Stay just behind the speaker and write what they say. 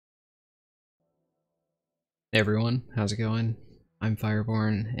Hey everyone, how's it going? I'm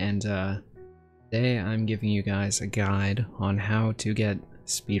Fireborn, and today I'm giving you guys a guide on how to get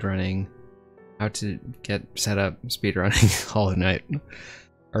speedrunning, how to get set up speedrunning Hollow Knight.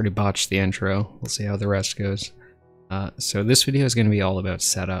 Already botched the intro, we'll see how the rest goes. So this video is going to be all about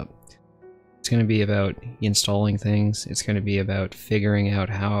setup. It's going to be about installing things, it's going to be about figuring out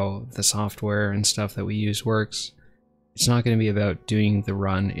how the software and stuff that we use works. It's not going to be about doing the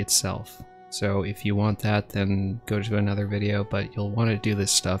run itself. So if you want that, then go to another video, but you'll want to do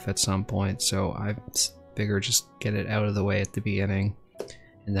this stuff at some point, so I figure just get it out of the way at the beginning,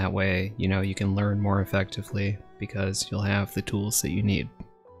 and that way, you know, you can learn more effectively because you'll have the tools that you need.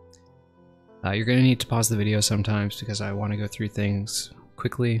 You're going to need to pause the video sometimes because I want to go through things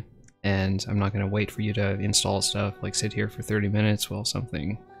quickly, and I'm not going to wait for you to install stuff, like sit here for 30 minutes while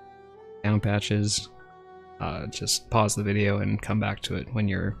something downpatches. Just pause the video and come back to it when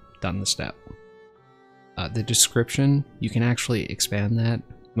you're done the step. The description, you can actually expand that.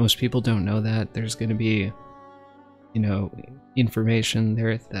 Most people don't know that. There's going to be, you know, information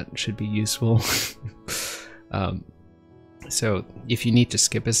there that should be useful. So if you need to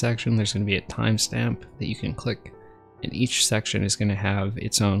skip a section, there's going to be a timestamp that you can click, and each section is going to have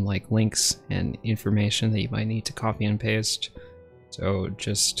its own like links and information that you might need to copy and paste. So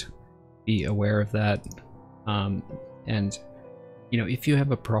just be aware of that. And you know, if you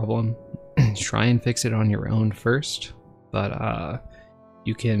have a problem, try and fix it on your own first, but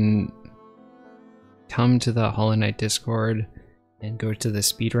you can come to the Hollow Knight Discord and go to the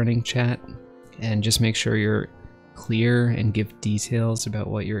speedrunning chat and just make sure you're clear and give details about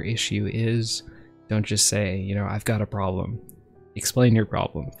what your issue is. Don't just say, you know, I've got a problem. Explain your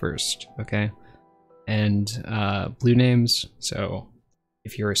problem first, okay? And blue names, so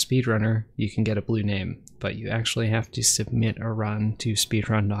if you're a speedrunner, you can get a blue name, but you actually have to submit a run to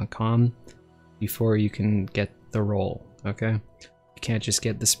speedrun.com before you can get the role, okay? You can't just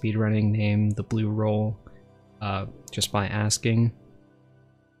get the speedrunning name, the blue role, just by asking.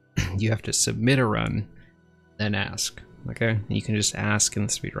 You have to submit a run, then ask, okay? You can just ask in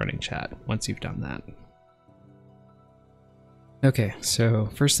the speedrunning chat once you've done that. Okay,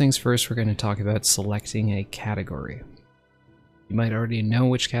 so first things first, we're going to talk about selecting a category. You might already know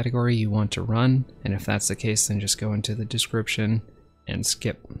which category you want to run, and if that's the case, then just go into the description and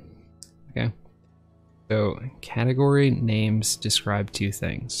skip. Okay? So, category names describe two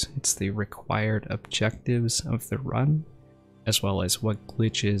things. It's the required objectives of the run, as well as what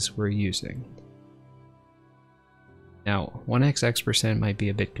glitches we're using. Now, 1xx% might be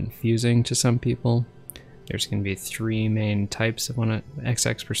a bit confusing to some people. There's going to be three main types of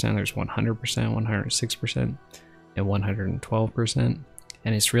 1xx%. There's 100%, 106%. and 112%,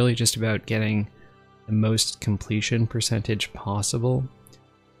 and it's really just about getting the most completion percentage possible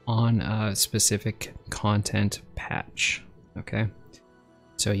on a specific content patch, okay?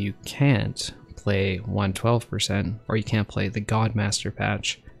 So you can't play 112%, or you can't play the Godmaster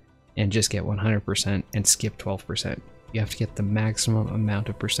patch and just get 100% and skip 12%. You have to get the maximum amount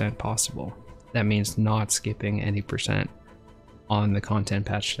of percent possible. That means not skipping any percent on the content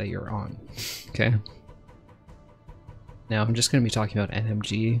patch that you're on, okay? Now I'm just going to be talking about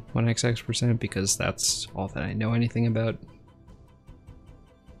NMG 1xx% because that's all that I know anything about.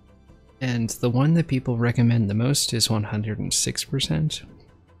 And the one that people recommend the most is 106%.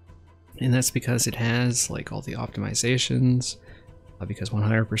 And that's because it has like all the optimizations, because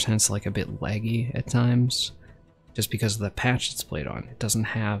 100% is like a bit laggy at times, just because of the patch it's played on. It doesn't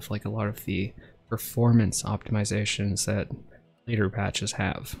have like a lot of the performance optimizations that later patches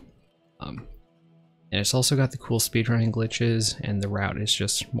have. And it's also got the cool speedrunning glitches, and the route is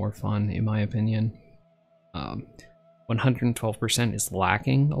just more fun, in my opinion. 112% is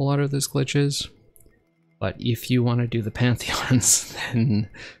lacking a lot of those glitches, but if you want to do the Pantheons, then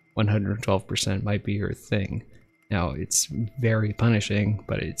 112% might be your thing. Now, it's very punishing,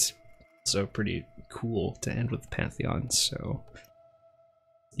 but it's also pretty cool to end with Pantheons, so,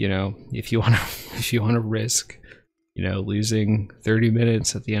 you know, if you want to risk, you know, losing 30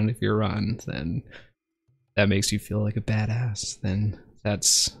 minutes at the end of your run, then that makes you feel like a badass, then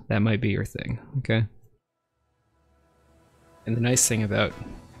that might be your thing, okay? And the nice thing about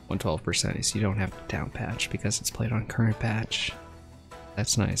 112% is you don't have to downpatch because it's played on current patch.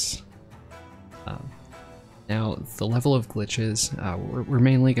 That's nice. Now, the level of glitches, we're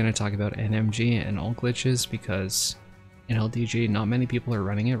mainly going to talk about NMG and all glitches because in LDG, not many people are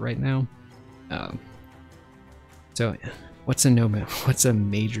running it right now. So, what's a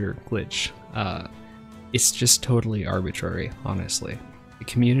major glitch? It's just totally arbitrary, honestly. The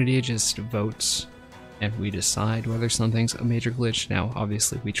community just votes and we decide whether something's a major glitch. Now,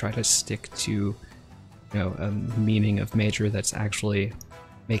 obviously, we try to stick to a meaning of major that's actually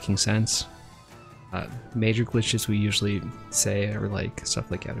making sense. Major glitches we usually say are like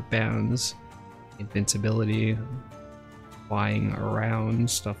stuff like out of bounds, invincibility, flying around,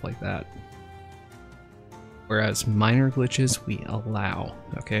 stuff like that. Whereas minor glitches we allow,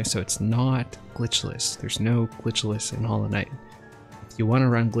 okay? So it's not glitchless. There's no glitchless in Hollow Knight. If you want to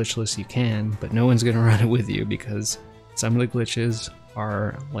run glitchless, you can, but no one's going to run it with you because some of the glitches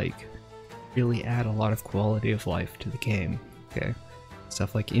are like really add a lot of quality of life to the game, okay?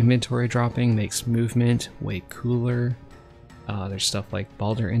 Stuff like inventory dropping makes movement way cooler. There's stuff like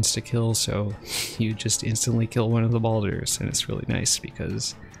Baldur insta-kill, so you just instantly kill one of the Baldurs, and it's really nice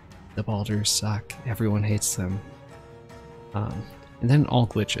because the Baldurs suck. Everyone hates them. And then all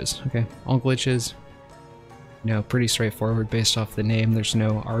glitches, okay? All glitches, you know, pretty straightforward based off the name. There's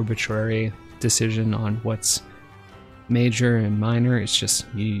no arbitrary decision on what's major and minor. It's just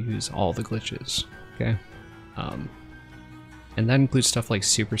you use all the glitches, okay? And that includes stuff like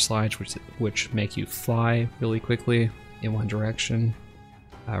super slides, which make you fly really quickly in one direction.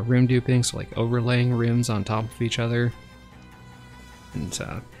 Room duping, so like overlaying rooms on top of each other. And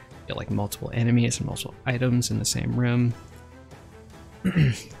get like multiple enemies and multiple items in the same room.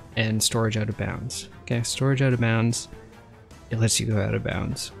 And storage out of bounds. Okay, storage out of bounds, it lets you go out of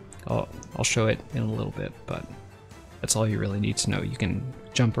bounds. I'll show it in a little bit, but that's all you really need to know. You can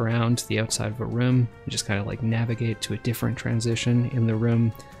jump around the outside of a room and just kind of like navigate to a different transition in the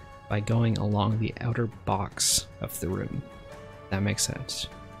room by going along the outer box of the room. That makes sense.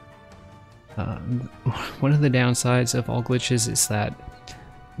 One of the downsides of all glitches is that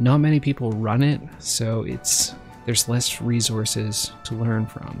not many people run it, so there's less resources to learn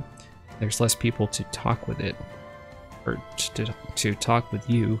from. There's less people to talk with it, or to talk with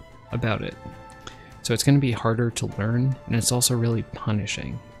you about it. So it's going to be harder to learn, and it's also really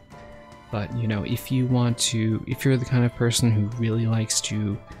punishing. But, you know, if you're the kind of person who really likes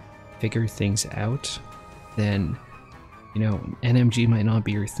to figure things out, then, you know, NMG might not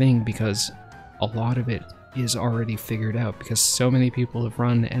be your thing because a lot of it is already figured out, because so many people have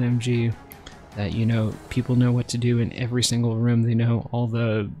run NMG that, you know, people know what to do in every single room. They know all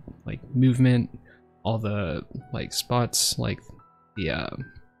the, like, movement, all the, like, spots, like, the,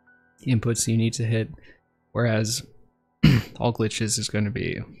 inputs you need to hit, whereas all glitches is going to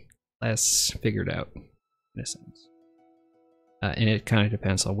be less figured out, in a sense. And it kind of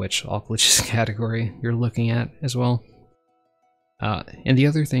depends on which all glitches category you're looking at as well. And the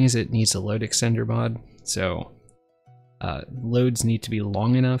other thing is it needs a load extender mod, so loads need to be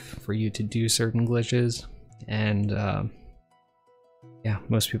long enough for you to do certain glitches, and yeah,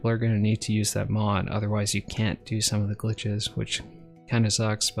 most people are going to need to use that mod, otherwise you can't do some of the glitches, which kind of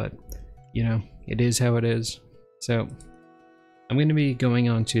sucks, but you know, it is how it is. So I'm going to be going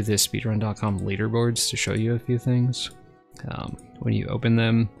on to the speedrun.com leaderboards to show you a few things. When you open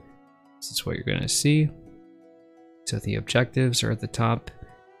them, this is what you're going to see. So the objectives are at the top,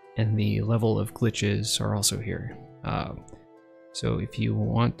 and the level of glitches are also here. So if you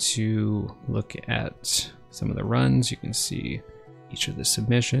want to look at some of the runs, you can see each of the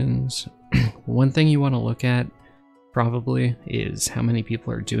submissions. One thing you want to look at probably is how many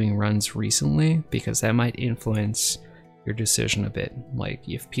people are doing runs recently, because that might influence your decision a bit. Like,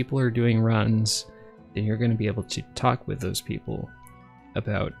 if people are doing runs, then you're going to be able to talk with those people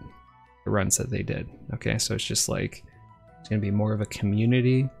about the runs that they did. Okay, so it's just like, it's going to be more of a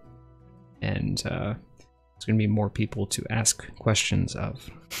community, and it's going to be more people to ask questions of.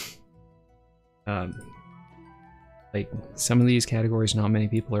 Like, some of these categories not many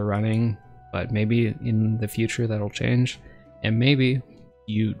people are running, but maybe in the future that'll change. And maybe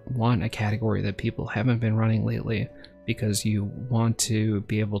you want a category that people haven't been running lately because you want to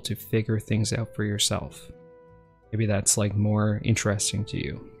be able to figure things out for yourself. Maybe that's like more interesting to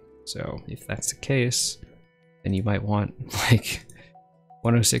you. So if that's the case, then you might want like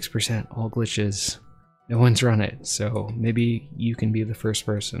 106% all glitches. No one's run it, so maybe you can be the first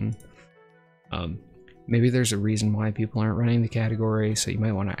person. Maybe there's a reason why people aren't running the category, so you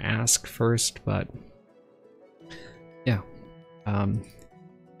might want to ask first, but yeah.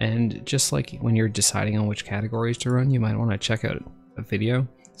 And just like when you're deciding on which categories to run, you might want to check out a video.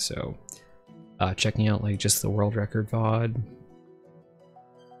 So checking out like just the world record VOD,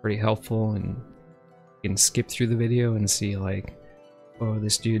 pretty helpful, and you can skip through the video and see like, oh,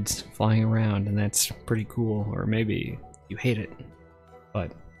 this dude's flying around and that's pretty cool, or maybe you hate it,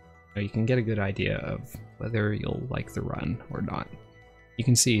 but you can get a good idea of whether you'll like the run or not. You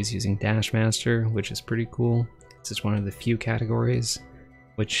can see he's using Dash Master, which is pretty cool. This is one of the few categories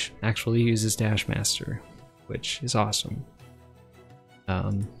which actually uses Dash Master, which is awesome.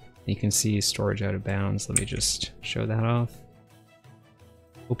 You can see storage out of bounds. Let me just show that off.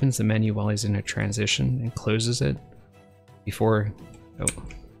 Opens the menu while he's in a transition and closes it before... Oh,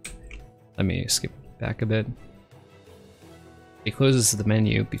 let me skip back a bit. He closes the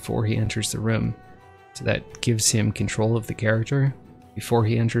menu before he enters the room, so that gives him control of the character before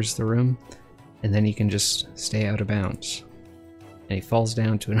he enters the room, and then he can just stay out of bounds. And he falls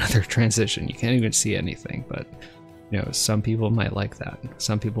down to another transition. You can't even see anything, but you know, some people might like that.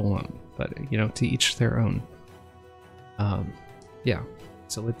 Some people won't, but you know, to each their own. Yeah.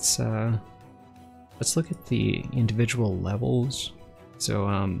 So let's look at the individual levels. So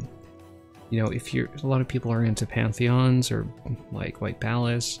you know, if you're, a lot of people are into Pantheons or like White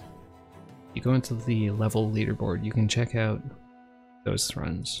Palace, you go into the level leaderboard, you can check out those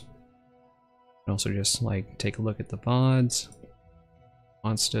runs. And also just like take a look at the VODs.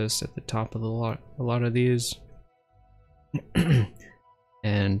 Monsters at the top of a lot of these.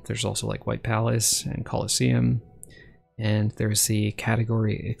 And there's also like White Palace and Colosseum. And there's the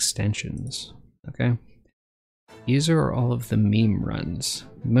category extensions. Okay. These are all of the meme runs.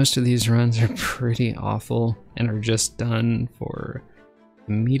 Most of these runs are pretty awful and are just done for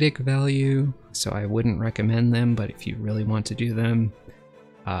comedic value, so I wouldn't recommend them, but if you really want to do them,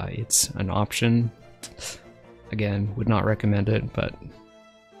 it's an option. Again, would not recommend it, but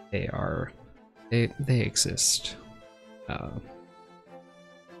they exist.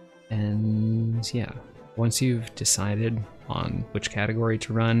 And yeah, once you've decided on which category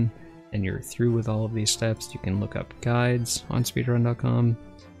to run, and you're through with all of these steps, you can look up guides on speedrun.com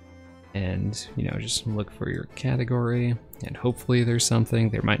and, you know, just look for your category, and hopefully there's something.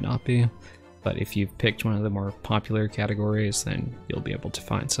 There might not be, but if you've picked one of the more popular categories, then you'll be able to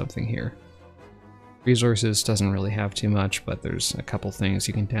find something here. Resources doesn't really have too much, but there's a couple things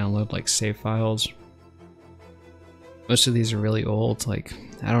you can download, like save files. Most of these are really old, like,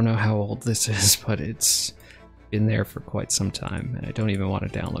 I don't know how old this is, but it's been there for quite some time, and I don't even want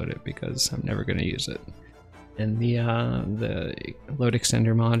to download it because I'm never going to use it. And the load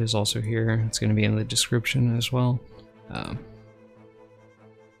extender mod is also here. It's going to be in the description as well.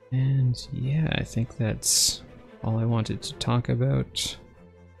 And yeah, I think that's all I wanted to talk about.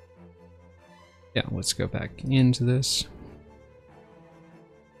 Yeah, let's go back into this.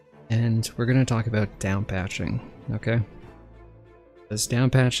 And we're going to talk about downpatching, okay? Because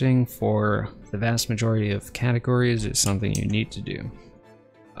downpatching for the vast majority of categories is something you need to do.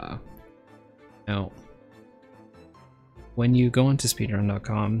 Now, when you go onto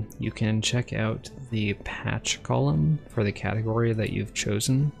speedrun.com, you can check out the patch column for the category that you've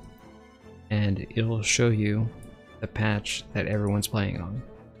chosen, and it'll show you the patch that everyone's playing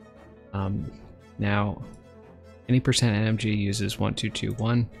on. Now, any percent NMG uses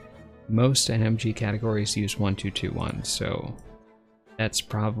 1221. Most NMG categories use 1221, so that's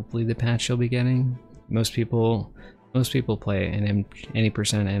probably the patch you'll be getting. Most people play any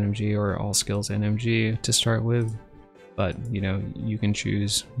percent NMG or all skills NMG to start with, but you know, you can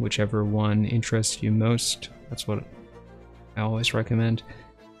choose whichever one interests you most. That's what I always recommend.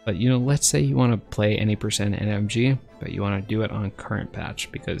 But you know, let's say you want to play any percent NMG, but you want to do it on current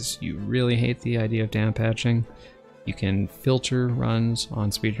patch because you really hate the idea of downpatching. You can filter runs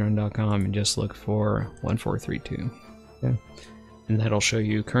on speedrun.com and just look for 1432. Okay? And that'll show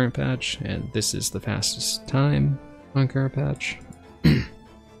you current patch, and this is the fastest time on current patch.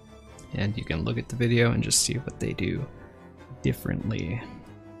 And you can look at the video and just see what they do differently.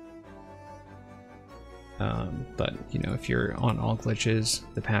 But you know, if you're on all glitches,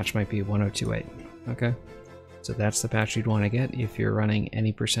 the patch might be 1028. Okay, so that's the patch you'd want to get if you're running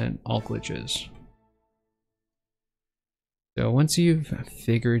any percent all glitches. So once you've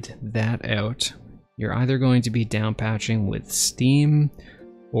figured that out, you're either going to be downpatching with Steam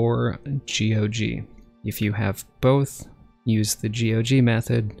or GOG. If you have both, use the GOG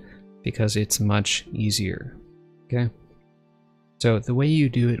method because it's much easier. Okay? So the way you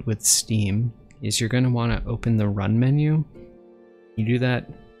do it with Steam is you're going to want to open the run menu. You do that,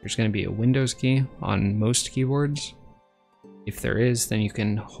 there's going to be a Windows key on most keyboards. If there is, then you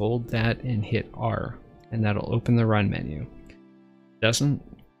can hold that and hit R, and that'll open the run menu.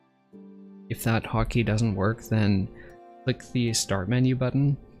 If that hotkey doesn't work, then click the start menu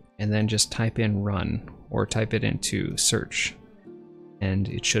button and then just type in run or type it into search and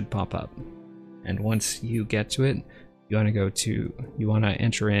it should pop up. And once you get to it, you want to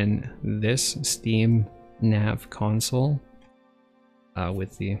enter in this Steam nav console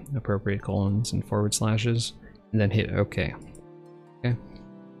with the appropriate colons and forward slashes, and then hit OK. Okay,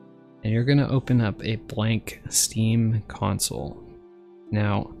 and you're going to open up a blank Steam console.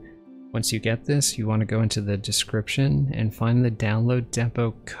 Now, Once you get this, you want to go into the description and find the download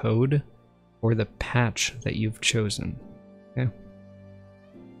depot code for the patch that you've chosen. Okay.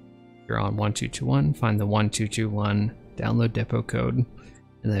 You're on 1221, find the 1221 download depot code,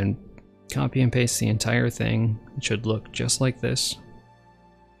 and then copy and paste the entire thing. It should look just like this,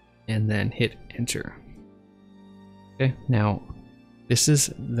 and then hit enter. Okay, now this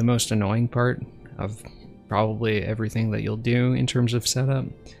is the most annoying part of probably everything that you'll do in terms of setup,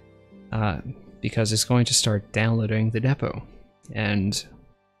 because it's going to start downloading the depot, and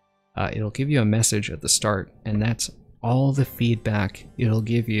it'll give you a message at the start, and that's all the feedback it'll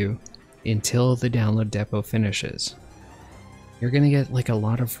give you until the download depot finishes. You're gonna get like a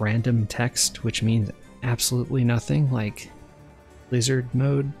lot of random text, which means absolutely nothing, like lizard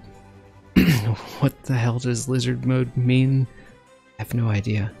mode. What the hell does lizard mode mean? I have no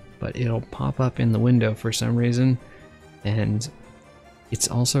idea, but it'll pop up in the window for some reason, and it's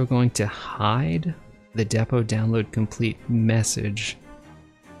also going to hide the depot download complete message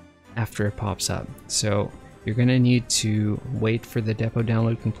after it pops up. So you're going to need to wait for the depot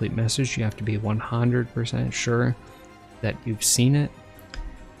download complete message. You have to be 100% sure that you've seen it,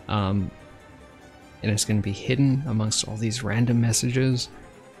 and it's going to be hidden amongst all these random messages,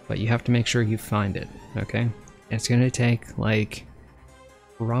 but you have to make sure you find it, okay? And it's going to take like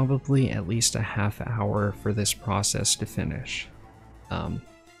probably at least a half hour for this process to finish. You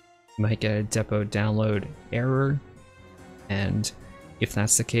might get a depot download error, and if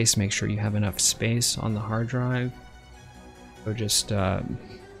that's the case, make sure you have enough space on the hard drive, or just yeah,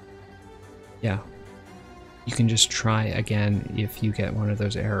 you can just try again if you get one of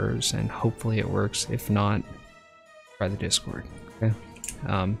those errors, and hopefully it works. If not, try the Discord, okay?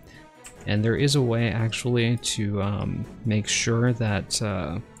 And there is a way actually to make sure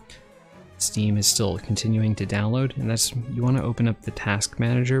that Steam is still continuing to download, and that's, you want to open up the task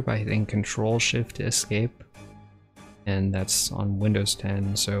manager by hitting Control-Shift-Escape, and that's on Windows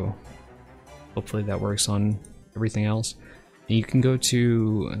 10, so hopefully that works on everything else. And you can go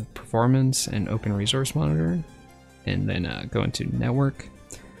to Performance and open Resource Monitor, and then go into Network,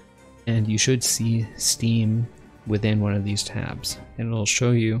 and you should see Steam within one of these tabs, and it'll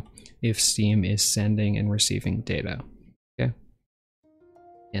show you if Steam is sending and receiving data, okay?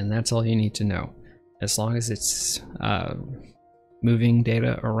 And that's all you need to know. As long as it's moving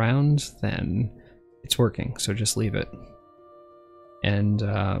data around, then it's working, so just leave it. And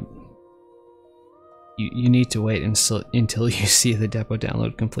you need to wait until you see the depot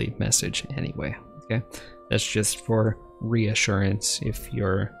download complete message anyway, okay? That's just for reassurance. If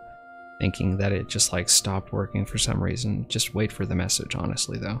you're thinking that it just like stopped working for some reason, just wait for the message,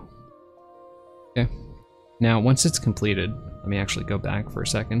 honestly, though. Okay, now once it's completed, let me actually go back for a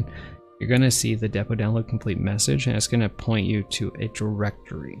second. You're going to see the depot download complete message, and it's going to point you to a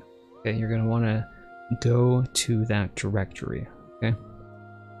directory. Okay, you're going to want to go to that directory, okay?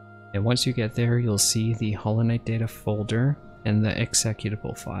 And once you get there, you'll see the Hollow Knight data folder and the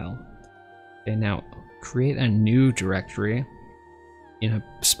executable file. Okay, now create a new directory in a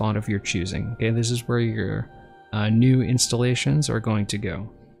spot of your choosing. Okay, this is where your new installations are going to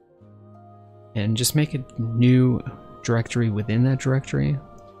go. And just make a new directory within that directory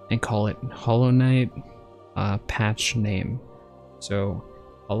and call it Hollow Knight patch name. So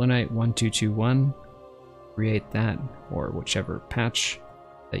Hollow Knight 1221, create that, or whichever patch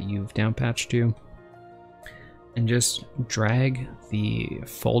that you've downpatched to, and just drag the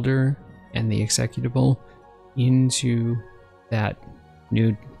folder and the executable into that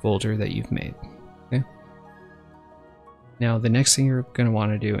new folder that you've made. Okay. Now the next thing you're going to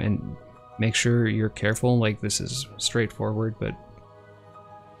want to do, and make sure you're careful, like this is straightforward, but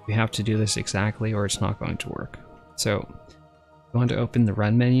you have to do this exactly or it's not going to work. So you want to open the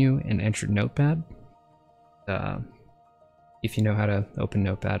run menu and enter Notepad. If you know how to open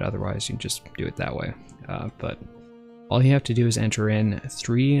Notepad, otherwise you can just do it that way. But all you have to do is enter in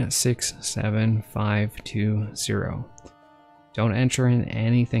 367520. Don't enter in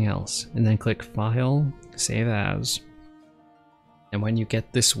anything else, and then click File, Save As. And when you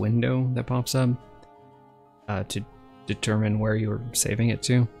get this window that pops up to determine where you're saving it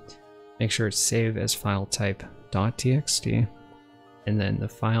to, make sure it's saved as file type .txt, and then the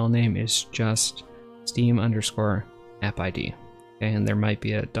file name is just steam_appid. Okay, and there might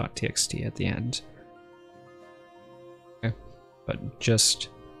be a .txt at the end. Okay, but just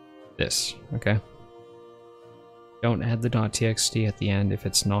this, okay? Don't add the .txt at the end if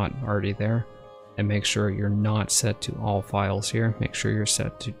it's not already there, and make sure you're not set to all files here. Make sure you're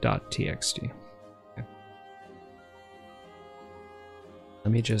set to .txt. Okay.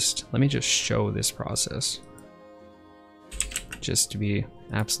 Let me just show this process. just to be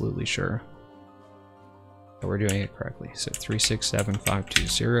absolutely sure that we're doing it correctly. So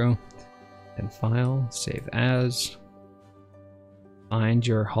 367520, and file, save as, find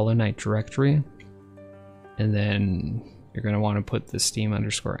your Hollow Knight directory, and then you're going to want to put the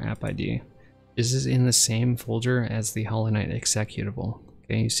Steam_app ID. This is in the same folder as the Hollow Knight executable.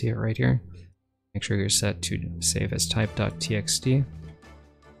 Okay, you see it right here. Make sure you're set to save as type.txt,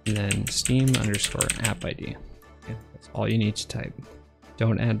 and then Steam_app ID. Okay, that's all you need to type.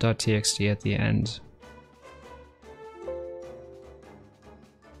 Don't add .txt at the end.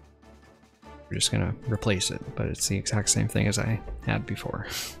 We're just gonna replace it, but it's the exact same thing as I had before.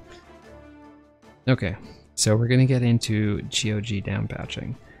 Okay, so we're gonna get into GOG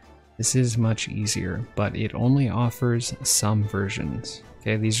Downpatching. This is much easier, but it only offers some versions.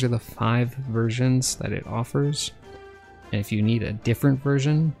 Okay, these are the 5 versions that it offers. And if you need a different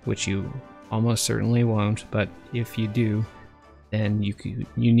version, which you almost certainly won't, but if you do, then you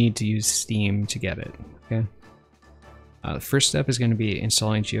need to use Steam to get it. Okay. The first step is going to be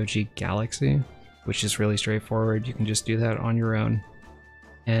installing GOG Galaxy, which is really straightforward. You can just do that on your own.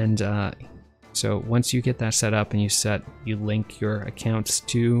 And so once you get that set up and you link your accounts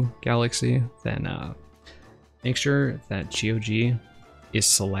to Galaxy, then make sure that GOG is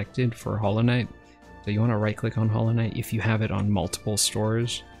selected for Hollow Knight. So you want to right click on Hollow Knight. If you have it on multiple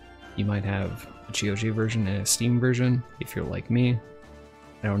stores, you might have a GOG version and a Steam version. If you're like me,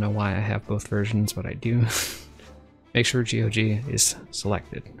 I don't know why I have both versions, but I do. Make sure GOG is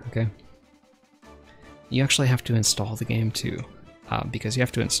selected, okay? You actually have to install the game too, because you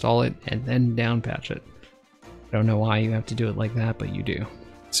have to install it and then downpatch it. I don't know why you have to do it like that, but you do.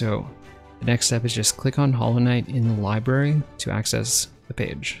 So the next step is just click on Hollow Knight in the library to access the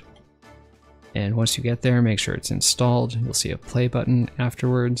page. And once you get there, make sure it's installed. You'll see a play button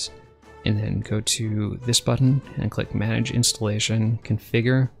afterwards, and then go to this button and click Manage Installation,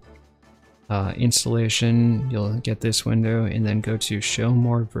 Configure. Installation, you'll get this window, and then go to Show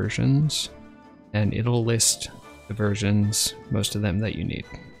More Versions, and it'll list the versions, most of them that you need.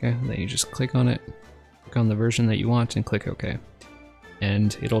 Okay, then you just click on it, click on the version that you want, and click OK.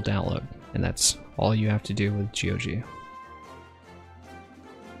 And it'll download, and that's all you have to do with GOG.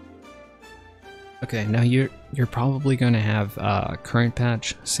 Okay, now you're probably going to have current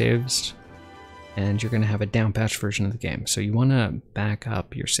patch saves, and you're going to have a downpatched version of the game. So you want to back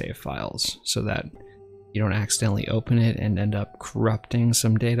up your save files so that you don't accidentally open it and end up corrupting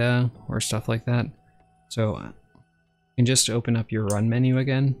some data or stuff like that. So you can just open up your run menu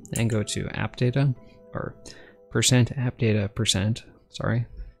again and go to app data, or %appdata%, sorry.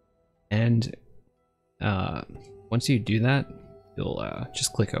 And once you do that, you'll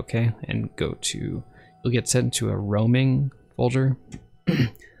just click OK and you'll get sent to a roaming folder.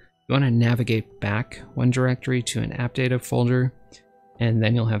 You want to navigate back one directory to an app data folder, and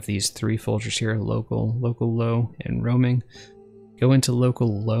then you'll have these 3 folders here: local, local low, and roaming. Go into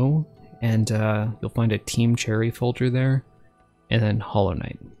local low, and you'll find a Team Cherry folder there, and then Hollow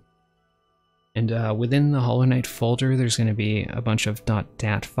Knight. And within the Hollow Knight folder, there's going to be a bunch of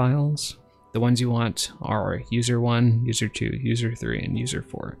 .dat files. The ones you want are user1, user2, user3, and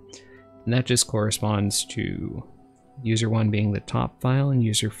user4. And that just corresponds to user1 being the top file and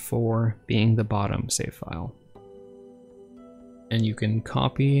user4 being the bottom save file. And you can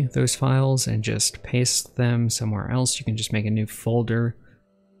copy those files and just paste them somewhere else. You can just make a new folder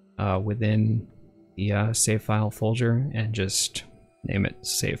within the save file folder and just name it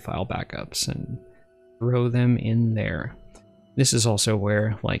Save File Backups and throw them in there. This is also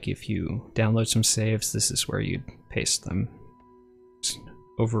where, like, if you download some saves, this is where you'd paste them. Just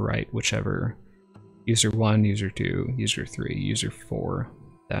overwrite whichever user1, user2, user3, user4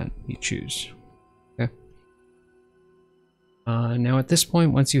 that you choose. Okay. Now at this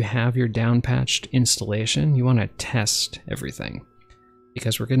point, once you have your downpatched installation, you want to test everything,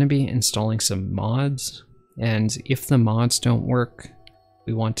 because we're going to be installing some mods, and if the mods don't work,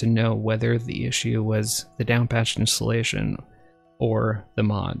 we want to know whether the issue was the downpatched installation or the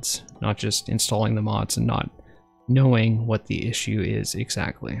mods, not just installing the mods and not knowing what the issue is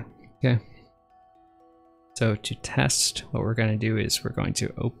exactly. Okay. So to test, what we're going to do is we're going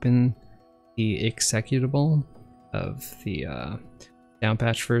to open the executable of the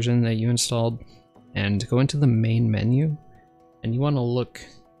downpatched version that you installed and go into the main menu, and you want to look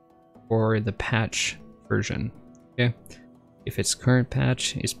for the patch version. Okay. If it's current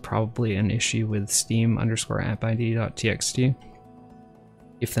patch, it's probably an issue with Steam_appid.txt.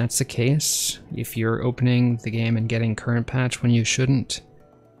 If that's the case, if you're opening the game and getting current patch when you shouldn't,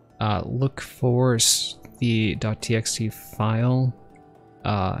 look for the .txt file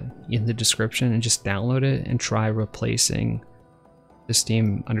in the description and just download it and try replacing the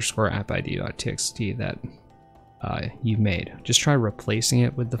steam_app_id.txt that you made. Just try replacing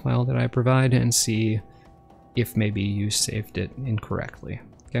it with the file that I provide and see if maybe you saved it incorrectly,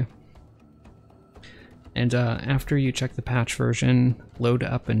 okay? And after you check the patch version, load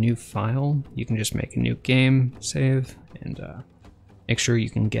up a new file. You can just make a new game, save, and make sure you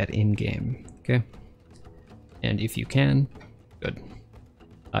can get in-game, okay? And if you can, good.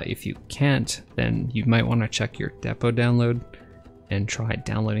 If you can't, then you might want to check your depot download and try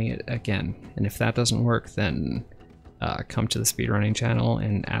downloading it again. And if that doesn't work, then come to the speedrunning channel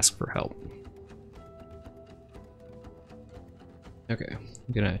and ask for help. Okay,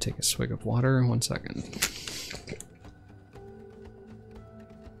 I'm gonna take a swig of water, 1 second.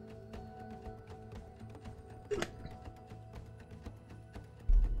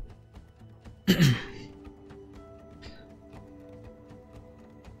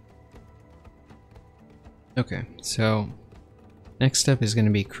 Okay, so next step is going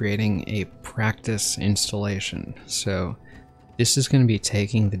to be creating a practice installation. So this is going to be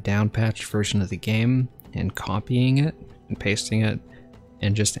taking the downpatched version of the game and copying it and pasting it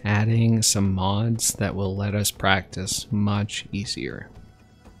and just adding some mods that will let us practice much easier.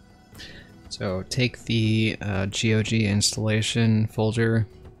 So take the GOG installation folder,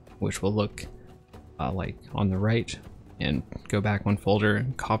 which will look like on the right, and go back one folder,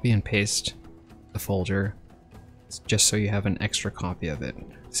 copy and paste the folder just so you have an extra copy of it.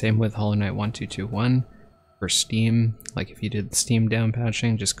 Same with Hollow Knight 1221 for Steam. Like if you did Steam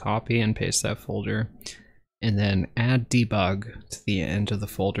downpatching, just copy and paste that folder and then add debug to the end of the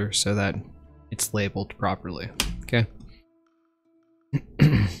folder so that it's labeled properly, okay?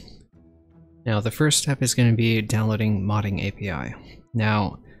 Now the first step is going to be downloading Modding API.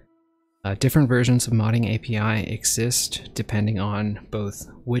 Now different versions of Modding API exist depending on both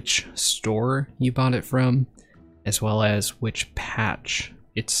which store you bought it from as well as which patch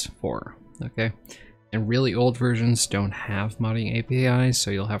it's for, okay? And really old versions don't have modding API,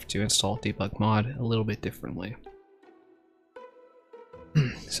 so you'll have to install debug mod a little bit differently.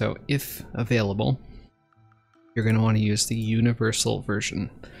 So if available, you're going to want to use the universal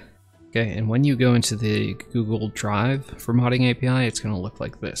version. Okay, and when you go into the Google Drive for modding API, it's going to look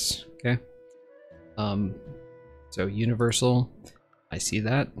like this, okay? So universal, I see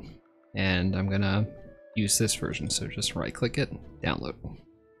that, and I'm going to use this version, so just right click it, download.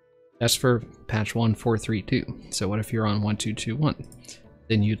 That's for patch 1432. So what if you're on 1221?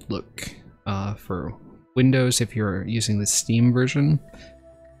 Then you'd look for Windows if you're using the Steam version,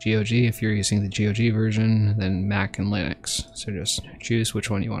 GOG if you're using the GOG version, then Mac and Linux. So just choose which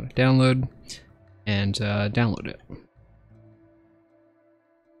one you want to download and download it.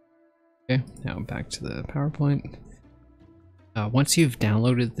 Okay, now back to the PowerPoint. Once you've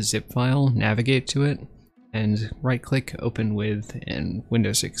downloaded the zip file, navigate to it and right-click Open With in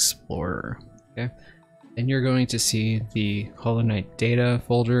Windows Explorer, okay? Then you're going to see the Hollow Knight data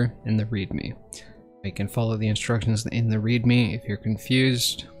folder and the README. You can follow the instructions in the README if you're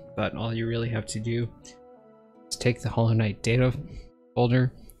confused, but all you really have to do is take the Hollow Knight data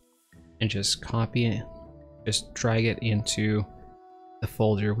folder and just copy it, just drag it into the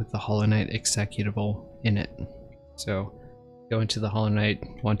folder with the Hollow Knight executable in it. So go into the Hollow Knight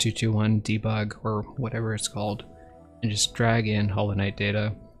 1221 debug or whatever it's called and just drag in Hollow Knight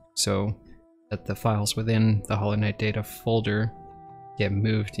data so that the files within the Hollow Knight data folder get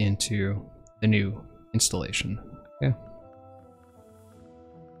moved into the new installation, okay?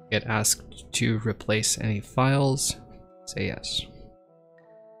 Get asked to replace any files, say yes.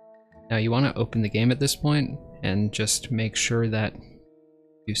 Now you want to open the game at this point and just make sure that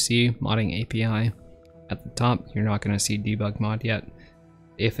you see modding API at the top. You're not going to see debug mod yet.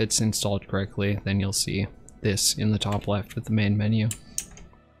 If it's installed correctly, then you'll see this in the top left with the main menu.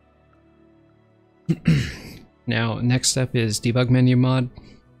 Now, next step is debug menu mod,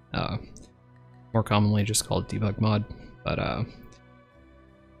 more commonly just called debug mod. But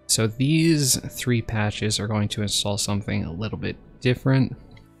so these three patches are going to install something a little bit different.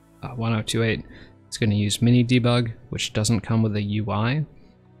 1028 is going to use mini debug, which doesn't come with a UI.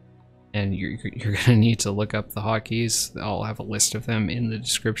 And you're going to need to look up the hotkeys. I'll have a list of them in the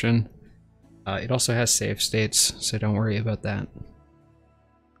description. It also has save states, so don't worry about that.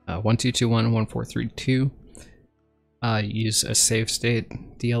 1221 and 1432 use a save state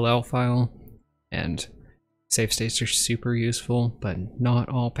DLL file, and save states are super useful, but not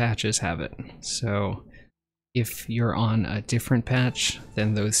all patches have it. So if you're on a different patch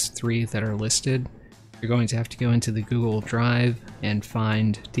than those three that are listed, you're going to have to go into the Google Drive and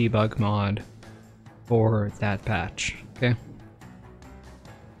find debug mod for that patch, okay?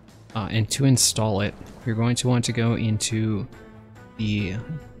 And to install it, you're going to want to go into the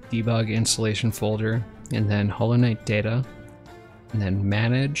debug installation folder, and then Hollow Knight data, and then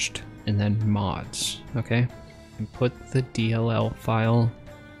managed, and then mods, okay? And put the DLL file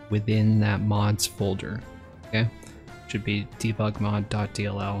within that mods folder, okay? Should be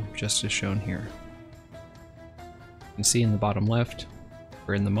debugmod.dll, just as shown here. You can see in the bottom left,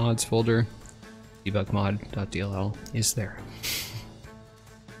 we're in the mods folder, debugmod.dll is there.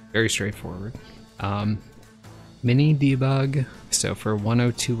 Very straightforward. Mini debug, so for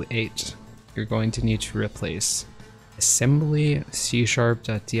 1028, you're going to need to replace assembly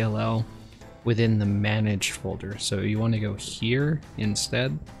c#.dll within the managed folder. So you want to go here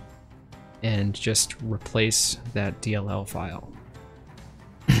instead and just replace that DLL file.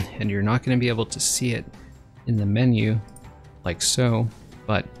 And you're not going to be able to see it in the menu like so,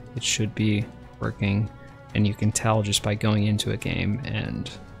 but it should be working, and you can tell just by going into a game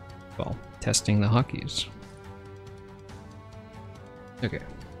and, well, testing the hotkeys. Okay,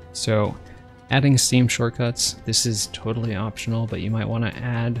 so adding Steam shortcuts, this is totally optional, but you might want to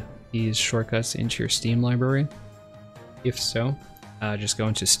add these shortcuts into your Steam library. If so, just go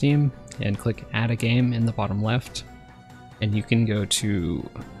into Steam and click Add a Game in the bottom left, and you can go to,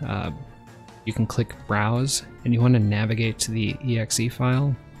 you can click Browse, and you want to navigate to the exe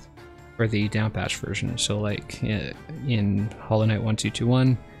file for the downpatched version. So like in Hollow Knight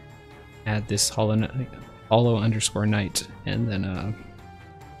 1221, add this hollow_knight, and then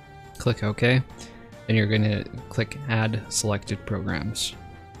click OK. Then you're going to click Add Selected Programs.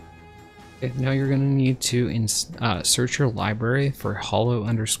 Okay, now you're going to need to search your library for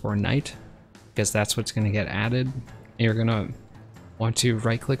hollow_knight, because that's what's going to get added. And you're going to want to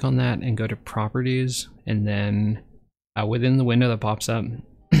right click on that and go to Properties, and then within the window that pops up,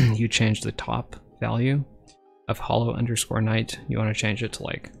 you change the top value of hollow_knight. You want to change it to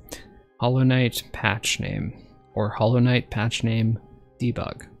like Hollow Knight patch name or Hollow Knight patch name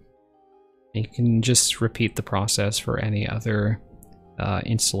debug. And you can just repeat the process for any other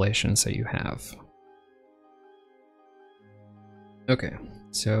installations that you have. Okay,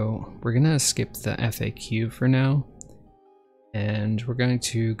 so we're gonna skip the FAQ for now, and we're going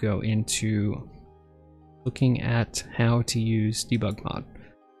to go into looking at how to use debug mod,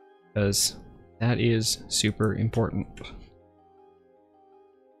 because that is super important.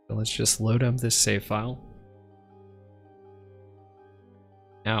 So let's just load up this save file.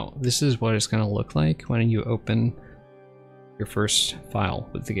 Now, this is what it's going to look like when you open your first file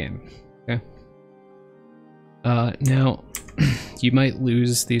with the game, okay? Now, you might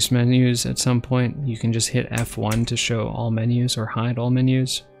lose these menus at some point. You can just hit F1 to show all menus or hide all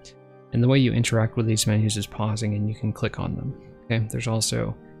menus. And the way you interact with these menus is pausing, and you can click on them, okay? There's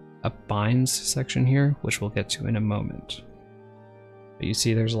also a binds section here, which we'll get to in a moment. But you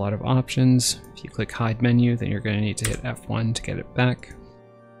see there's a lot of options. If you click hide menu, then you're going to need to hit F1 to get it back.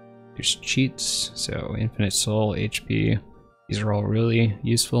 There's cheats, so infinite soul, HP, these are all really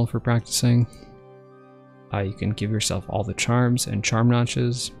useful for practicing. You can give yourself all the charms and charm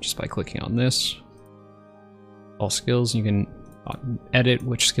notches just by clicking on this. All skills, you can edit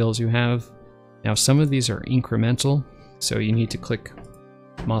which skills you have. Now some of these are incremental, so you need to click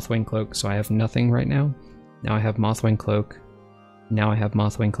Mothwing Cloak. So I have nothing right now. Now I have Mothwing Cloak. Now I have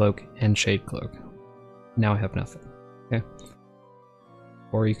Mothwing Cloak and Shade Cloak. Now I have nothing, okay?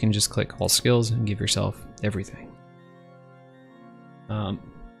 Or you can just click all skills and give yourself everything.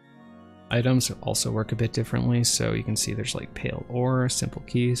 Items also work a bit differently, so you can see there's like Pale Ore, Simple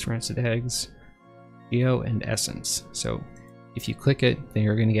Keys, Rancid Eggs, Geo, and Essence. So if you click it, then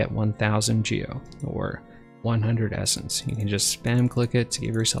you're going to get 1000 Geo or 100 Essence. You can just spam click it to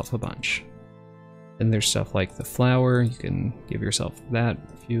give yourself a bunch. Then there's stuff like the flower. You can give yourself that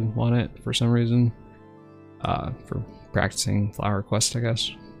if you want it for some reason, for practicing flower quest, I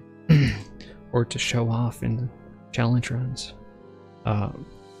guess, or to show off in challenge runs.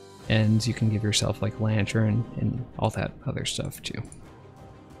 And you can give yourself like lantern and all that other stuff too.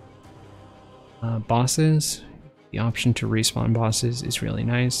 Bosses, the option to respawn bosses is really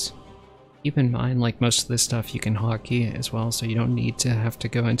nice. Keep in mind, like most of this stuff you can hotkey as well, so you don't need to have to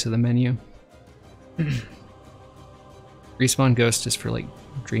go into the menu. Respawn Ghost is for like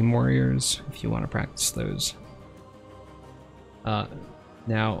Dream Warriors if you want to practice those.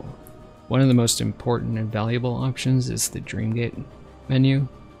 Now, one of the most important and valuable options is the Dreamgate menu.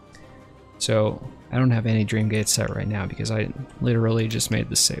 So I don't have any Dreamgate set right now because I literally just made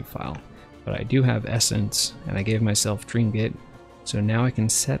the save file. But I do have Essence, and I gave myself Dreamgate. So now I can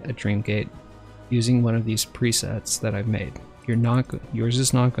set a Dreamgate using one of these presets that I've made. Yours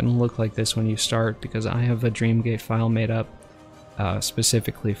is not going to look like this when you start, because I have a Dreamgate file made up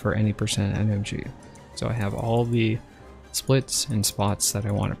specifically for any % NMG. So I have all the splits and spots that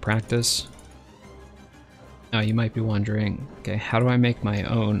I want to practice. Now you might be wondering, okay, how do I make my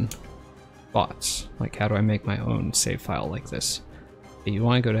own spots? Like, how do I make my own save file like this? Okay, you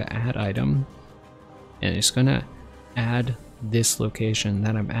want to go to add item, and it's going to add this location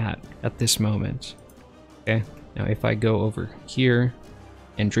that I'm at this moment. Okay, now if I go over here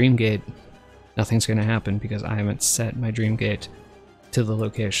and Dreamgate, nothing's going to happen because I haven't set my Dreamgate to the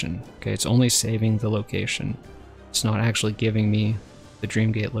location. Okay, it's only saving the location. It's not actually giving me the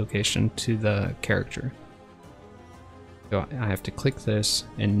Dreamgate location to the character. So I have to click this,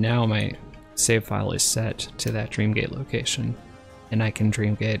 and now my save file is set to that Dreamgate location, and I can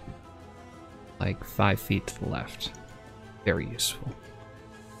Dreamgate like 5 feet to the left. Very useful.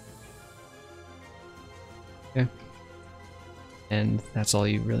 Okay. And that's all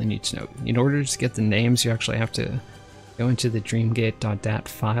you really need to know. In order to get the names, you actually have to go into the dreamgate.dat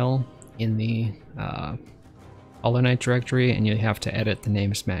file in the Hollow Knight directory, and you have to edit the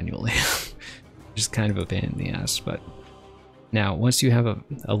names manually. Which is kind of a pain in the ass, but now once you have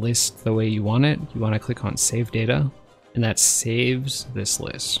a list the way you want to click on Save Data, and that saves this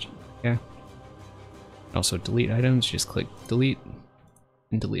list. Okay. Also delete items, just click delete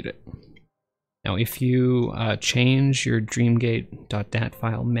and delete it. Now if you change your dreamgate.dat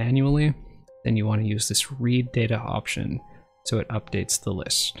file manually, then you want to use this read data option so it updates the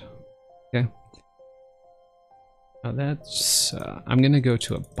list. Okay. Now that's, I'm going to go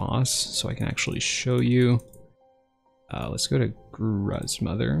to a boss so I can actually show you. Let's go to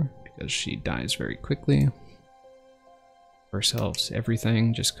Gruzmother because she dies very quickly. Ourselves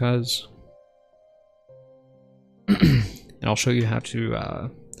everything just cause. And I'll show you how to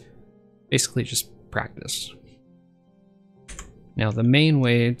basically just practice. Now the main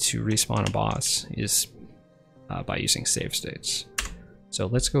way to respawn a boss is by using save states. So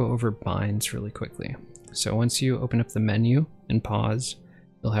let's go over binds really quickly. So once you open up the menu and pause,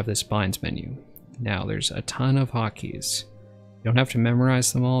 you'll have this binds menu. Now there's a ton of hotkeys. You don't have to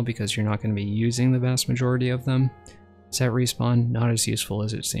memorize them all because you're not going to be using the vast majority of them. Set respawn, not as useful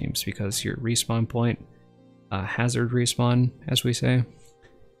as it seems because your respawn point, hazard respawn, as we say,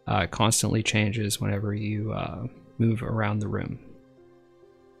 constantly changes whenever you move around the room.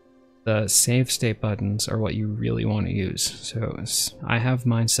 The save state buttons are what you really want to use. So I have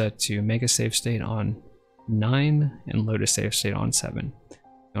mine set to make a save state on 9 and load a save state on 7.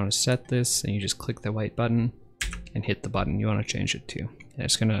 You want to set this and you just click the white button and hit the button you want to change it to.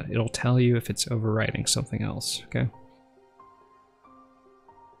 And it'll tell you if it's overwriting something else, okay?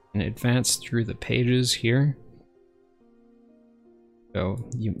 And advance through the pages here. So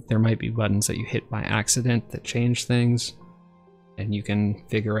there might be buttons that you hit by accident that change things, and you can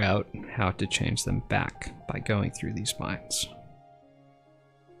figure out how to change them back by going through these binds.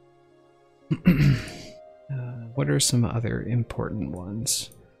 What are some other important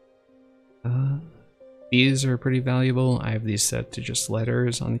ones? These are pretty valuable. I have these set to just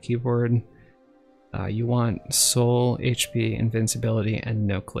letters on the keyboard. You want soul, HP, invincibility, and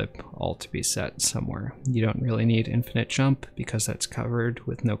no clip all to be set somewhere. You don't really need infinite jump because that's covered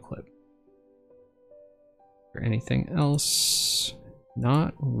with no clip. Or anything else?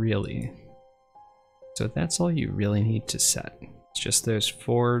 Not really. So that's all you really need to set. It's just those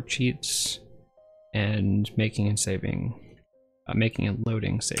 4 cheats and making and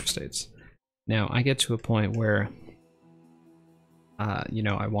loading save states. Now I get to a point where, you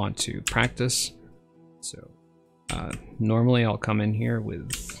know, I want to practice. So normally I'll come in here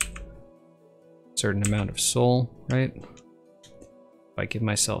with a certain amount of soul, right? If I give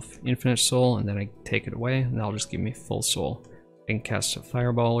myself infinite soul and then I take it away, and that'll just give me full soul. I can cast a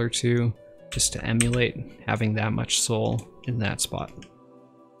fireball or 2 just to emulate having that much soul in that spot.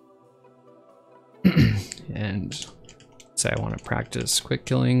 And say I want to practice quick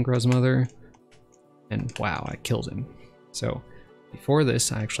killing Gruzmother, and wow, I killed him. So before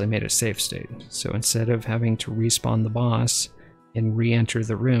this, I actually made a save state. So instead of having to respawn the boss and re-enter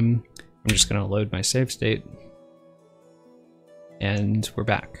the room, I'm just going to load my save state. And we're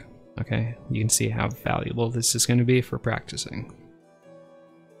back. Okay, you can see how valuable this is going to be for practicing.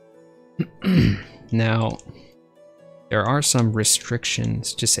 Now, there are some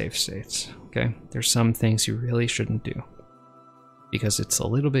restrictions to save states. Okay, there's some things you really shouldn't do because it's a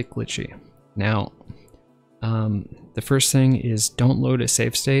little bit glitchy. Now, the first thing is don't load a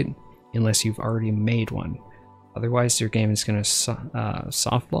save state unless you've already made one. Otherwise, your game is going to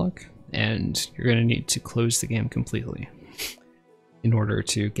soft lock, and you're going to need to close the game completely in order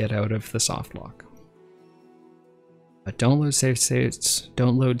to get out of the soft lock. But don't load save states.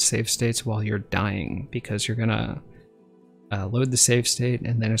 Don't load save states while you're dying, because you're going to load the save state,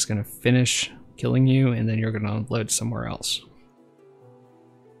 and then it's going to finish killing you, and then you're gonna load somewhere else.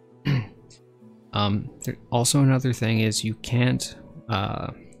 Also another thing is you can't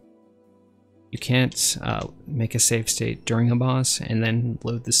make a save state during a boss and then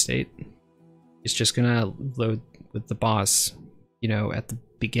load the state. It's just gonna load with the boss, you know, at the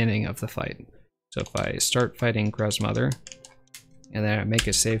beginning of the fight. So if I start fighting Grezmother and then I make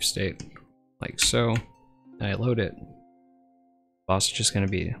a save state like so, and I load it, boss is just gonna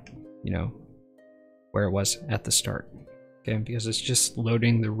be, you know, where it was at the start. Okay, because it's just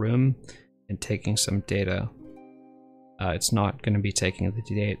loading the room and taking some data. It's not going to be taking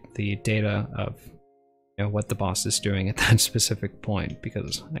the data of, you know, what the boss is doing at that specific point,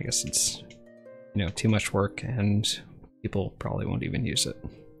 because I guess it's, you know, too much work and people probably won't even use it.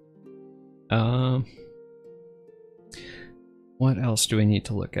 What else do we need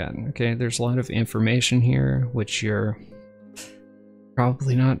to look at? Okay, there's a lot of information here which you're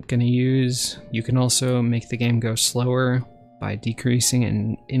probably not going to use. You can also make the game go slower by decreasing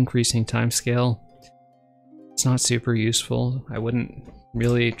and increasing timescale. It's not super useful. I wouldn't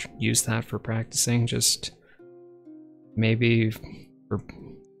really use that for practicing, just maybe for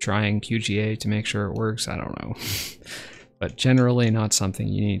trying QGA to make sure it works, I don't know. But generally not something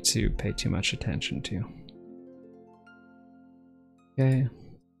you need to pay too much attention to. Okay.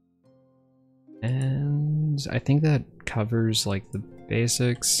 And I think that covers like the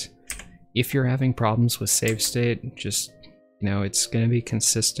basics. If you're having problems with save state, just, you know, it's going to be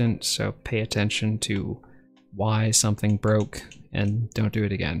consistent, so pay attention to why something broke and don't do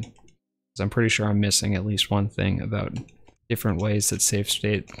it again. Because I'm pretty sure I'm missing at least one thing about different ways that save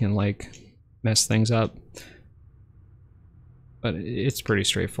state can like mess things up. But it's pretty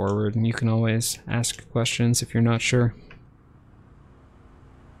straightforward, and you can always ask questions if you're not sure.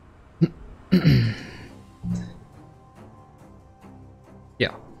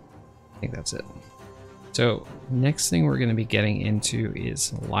 Yeah, I think that's it. So next thing we're going to be getting into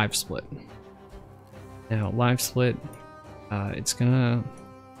is LiveSplit. Now LiveSplit,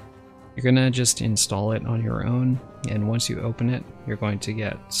 you're gonna just install it on your own, and once you open it, you're going to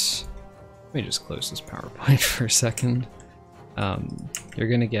get, let me just close this PowerPoint for a second. You're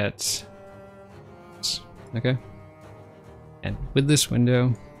gonna get, okay, and with this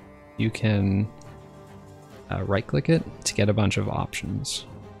window, you can right click it to get a bunch of options.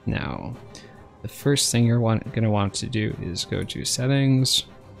 Now, the first thing you're going to want to do is go to settings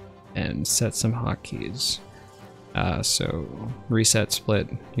and set some hotkeys. So reset split,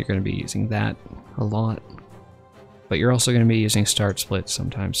 you're going to be using that a lot, but you're also going to be using start split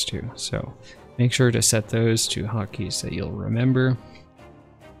sometimes too. So make sure to set those to hotkeys that you'll remember.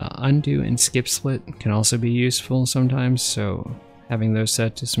 Undo and skip split can also be useful sometimes, so having those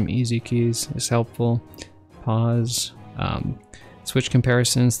set to some easy keys is helpful. Pause. Switch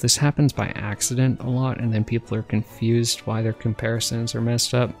comparisons. This happens by accident a lot, and then people are confused why their comparisons are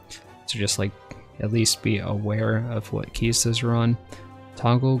messed up. So just like at least be aware of what keys those are on.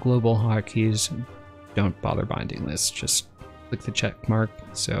 Toggle global hotkeys. Don't bother binding this. Just click the check mark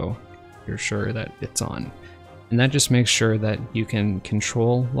so you're sure that it's on. And that just makes sure that you can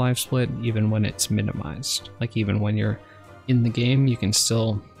control LiveSplit even when it's minimized. Like even when you're in the game, you can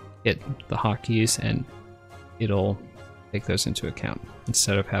still hit the hotkeys and it'll take those into account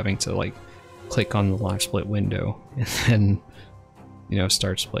instead of having to like click on the LiveSplit window and then, you know,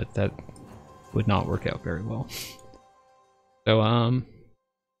 start split. That would not work out very well. So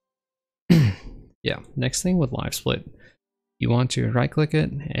yeah, next thing with LiveSplit, you want to right click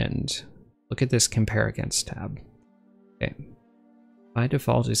it and look at this compare against tab. Okay, by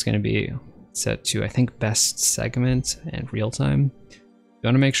default it's going to be set to, I think, best segment and real time. You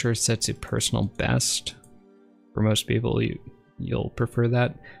want to make sure it's set to personal best. For most people, you'll prefer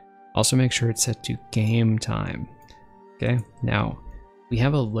that. Also make sure it's set to game time. Okay, now we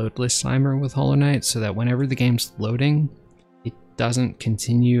have a loadless timer with Hollow Knight so that whenever the game's loading, it doesn't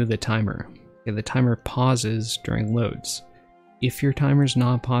continue the timer. Okay, the timer pauses during loads. If your timer's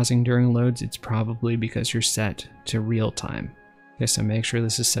not pausing during loads, it's probably because you're set to real time. Okay, so make sure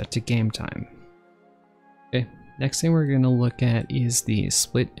this is set to game time. Okay, next thing we're going to look at is the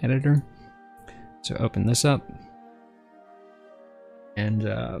split editor. So open this up, and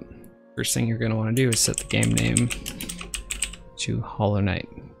first thing you're going to want to do is set the game name to Hollow Knight.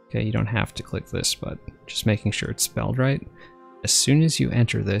 Okay, you don't have to click this, but just making sure it's spelled right. As soon as you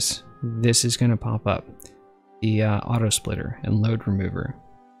enter this, this is going to pop up, the auto splitter and load remover.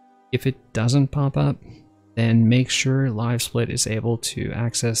 If it doesn't pop up, then make sure LiveSplit is able to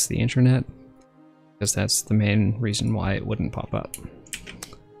access the internet, because that's the main reason why it wouldn't pop up.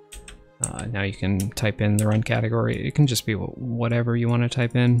 Now you can type in the run category. It can just be whatever you want to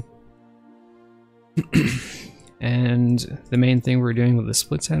type in. And the main thing we're doing with the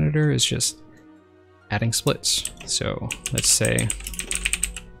splits editor is just adding splits. So let's say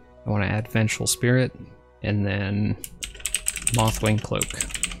I want to add Vengeful Spirit and then Mothwing Cloak.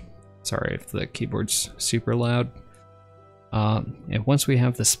 Sorry if the keyboard's super loud. And once we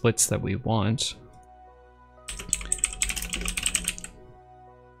have the splits that we want,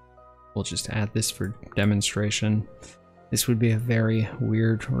 we'll just add this for demonstration. This would be a very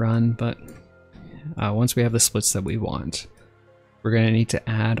weird run, but once we have the splits that we want, we're going to need to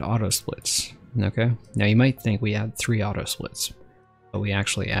add auto splits. Okay? Now you might think we add 3 auto splits, but we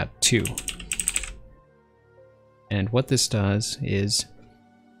actually add 2. And what this does is,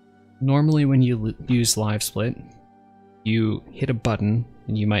 normally when you use LiveSplit, you hit a button,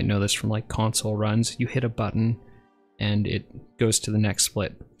 and you might know this from like console runs, you hit a button and it goes to the next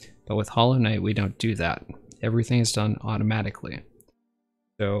split. But with Hollow Knight, we don't do that. Everything is done automatically.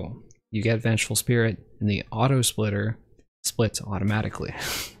 So you get Vengeful Spirit, and the auto splitter splits automatically,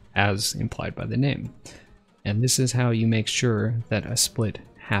 as implied by the name. And this is how you make sure that a split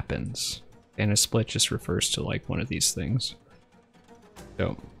happens. And a split just refers to like one of these things.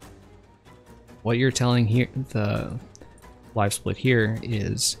 So what you're telling here, the LiveSplit here,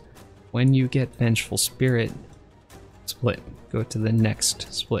 is when you get Vengeful Spirit, split, go to the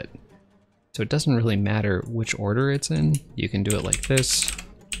next split. So it doesn't really matter which order it's in. You can do it like this.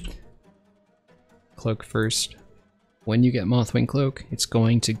 Cloak first. When you get Mothwing Cloak, it's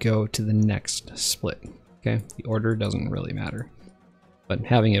going to go to the next split. Okay, the order doesn't really matter. But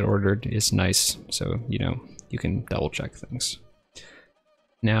having it ordered is nice, so you know, you can double check things.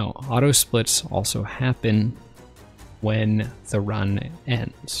 Now, auto splits also happen when the run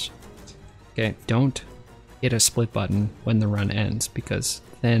ends. Okay, don't hit a split button when the run ends, because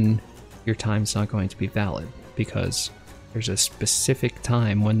then your time's not going to be valid, because there's a specific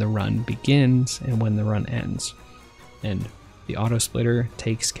time when the run begins and when the run ends. And the auto splitter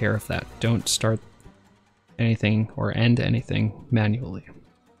takes care of that. Don't start anything or end anything manually.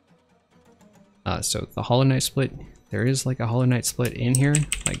 So the Hollow Knight split, there is like a Hollow Knight split in here,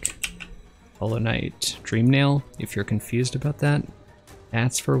 like Hollow Knight Dreamnail. If you're confused about that,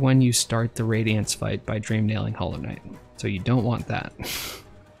 that's for when you start the Radiance fight by Dreamnailing Hollow Knight. So you don't want that,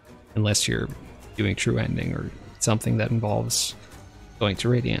 unless you're doing True Ending or something that involves going to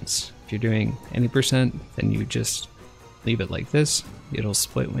Radiance. If you're doing any percent, then you just leave it like this. It'll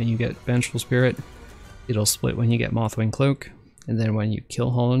split when you get Vengeful Spirit, it'll split when you get Mothwing Cloak, and then when you kill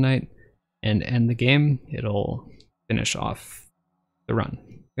Hollow Knight and end the game, it'll finish off the run.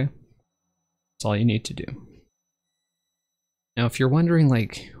 Okay? That's all you need to do. Now, if you're wondering,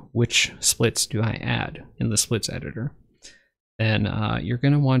 like, which splits do I add in the splits editor, then you're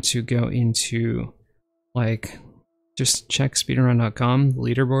going to want to go into, like, just check speedrun.com,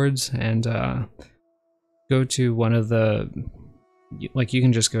 leaderboards, and go to one of the, like, you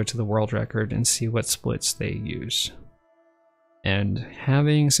can just go to the world record and see what splits they use. And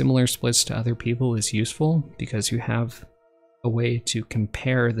having similar splits to other people is useful because you have a way to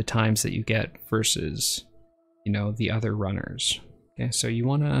compare the times that you get versus, you know, the other runners. Okay, so you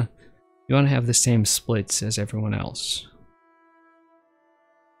wanna have the same splits as everyone else.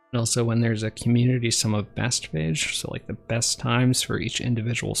 And also, when there's a community sum of best page, so like the best times for each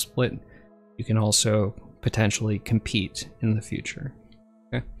individual split, you can also potentially compete in the future.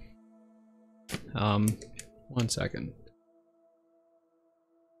 Okay. 1 second.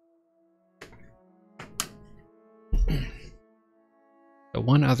 So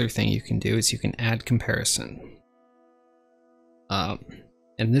one other thing you can do is you can add comparison.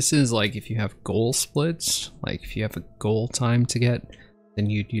 And this is like if you have goal splits, like if you have a goal time to get, then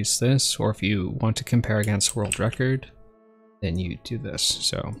you'd use this, or if you want to compare against world record, then you do this.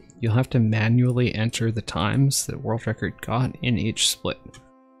 So you'll have to manually enter the times that world record got in each split.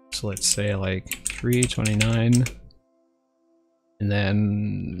 So let's say like 3:29, and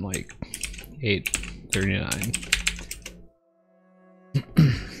then like 8:39.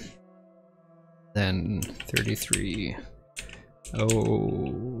 Then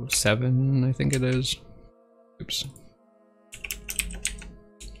 33:07, I think it is. Oops.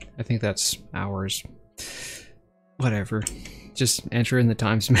 I think that's hours. Whatever. Just enter in the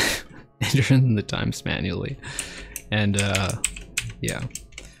times enter in the times manually. And yeah.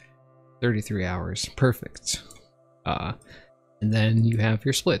 33 hours. Perfect. And then you have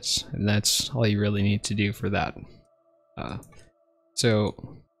your splits, and that's all you really need to do for that.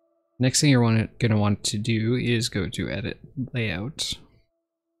 So next thing you're gonna want to do is go to edit layout,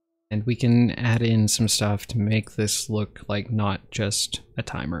 and we can add in some stuff to make this look like not just a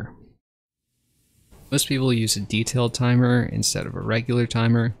timer. Most people use a detailed timer instead of a regular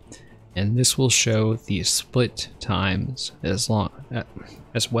timer, and this will show the split times as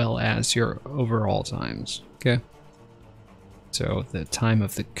well as your overall times. Okay, so the time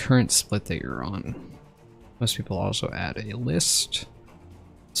of the current split that you're on. Most people also add a list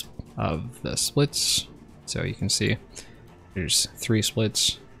of the splits, so you can see there's 3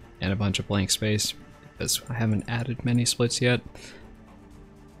 splits and a bunch of blank space. Because I haven't added many splits yet,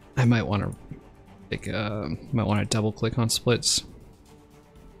 I might want to double click on splits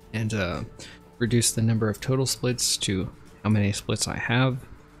and reduce the number of total splits to how many splits I have.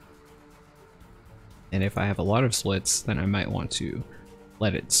 And if I have a lot of splits, then I might want to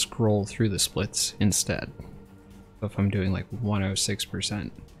let it scroll through the splits instead. So if I'm doing like 106%,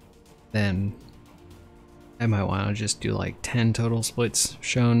 then I might want to just do like 10 total splits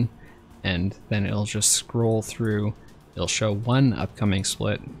shown, and then it'll just scroll through. It'll show 1 upcoming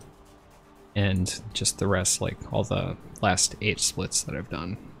split and just the rest, like all the last 8 splits that I've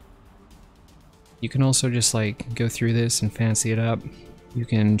done. You can also just like go through this and fancy it up. You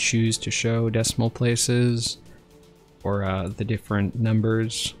can choose to show decimal places or the different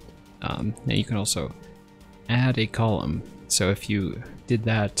numbers. And you can also add a column. So if you did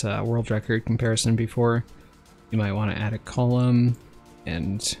that world record comparison before, you might want to add a column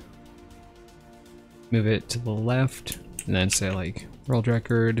and move it to the left, and then say like world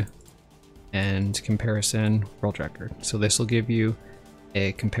record and comparison world record. So this will give you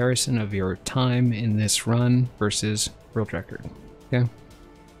a comparison of your time in this run versus world record. Okay,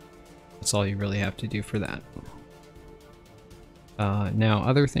 that's all you really have to do for that. Now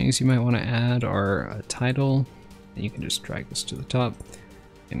other things you might want to add are a title, and you can just drag this to the top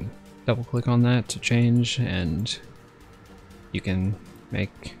and double click on that to change, and you can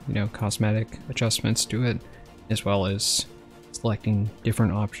make, you know, cosmetic adjustments to it, as well as selecting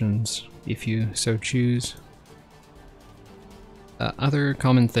different options if you so choose. Other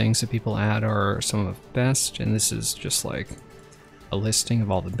common things that people add are some of the best, and this is just like a listing of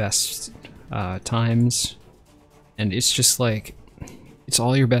all the best times, and it's just like, it's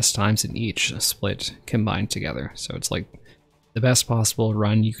all your best times in each split combined together. So it's like the best possible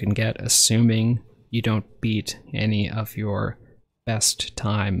run you can get, assuming you don't beat any of your best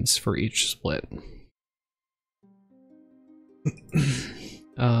times for each split.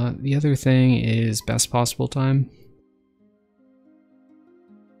 The other thing is best possible time.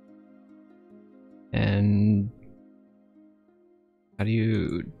 And how do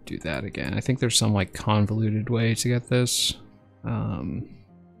you do that again? I think there's some like convoluted way to get this.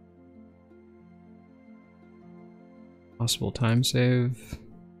 Possible time save.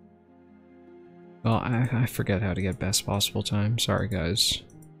 Well, I forget how to get best possible time. Sorry, guys.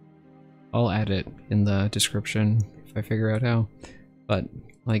 I'll add it in the description if I figure out how. But,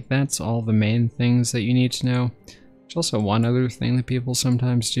 like, that's all the main things that you need to know. There's also one other thing that people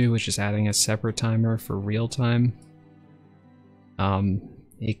sometimes do, which is adding a separate timer for real time.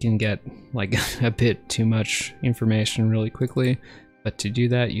 It can get, like, a bit too much information really quickly. But to do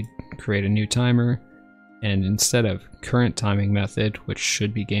that, you create a new timer. And instead of current timing method, which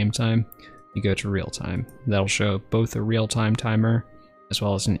should be game time, you go to real time. That'll show both a real time timer as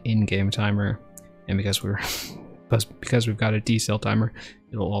well as an in-game timer. And because we've got a decel timer,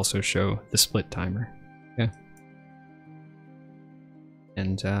 it'll also show the split timer. Okay.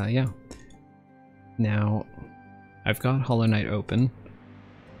 And yeah. Now I've got Hollow Knight open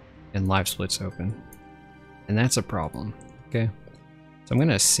and LiveSplit's open, and that's a problem. Okay. So I'm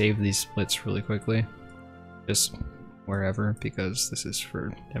gonna save these splits really quickly. Just wherever, because this is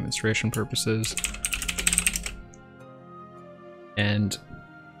for demonstration purposes. And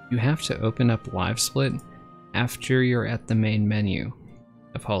you have to open up LiveSplit after you're at the main menu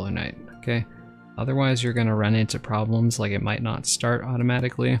of Hollow Knight, okay? Otherwise you're gonna run into problems like it might not start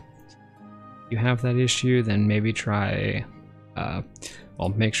automatically. If you have that issue, then maybe try, well,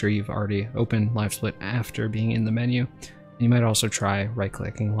 make sure you've already opened LiveSplit after being in the menu. You might also try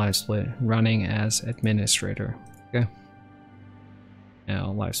right-clicking LiveSplit, running as administrator. Okay.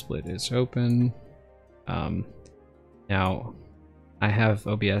 Now LiveSplit is open. Now I have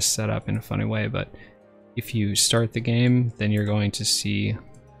OBS set up in a funny way, but if you start the game, then you're going to see.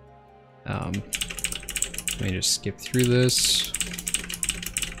 Let me just skip through this.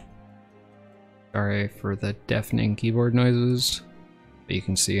 Sorry for the deafening keyboard noises, but you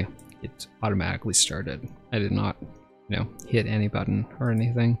can see it automatically started. I did not, you know, hit any button or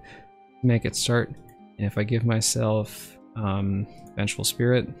anything to make it start. And if I give myself Vengeful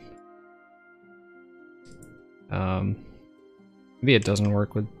Spirit, maybe it doesn't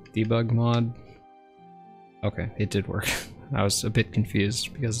work with Debug mod. Okay, it did work. I was a bit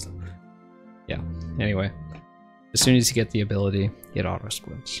confused because, yeah, anyway. As soon as you get the ability, it auto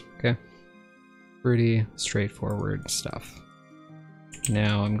splits. Okay, pretty straightforward stuff.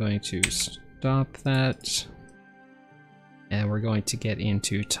 Now I'm going to stop that, and we're going to get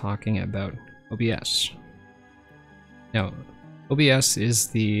into talking about OBS. Now, OBS is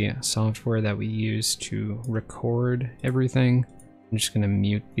the software that we use to record everything. I'm just going to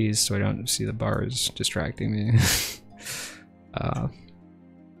mute these so I don't see the bars distracting me.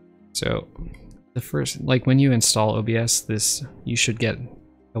 So the first, like when you install OBS, you should get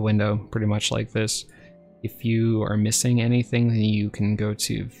a window pretty much like this. If you are missing anything, then you can go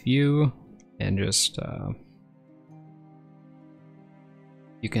to View and just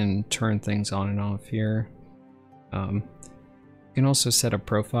you can turn things on and off here. You can also set a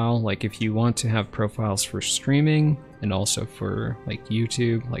profile, like if you want to have profiles for streaming and also for like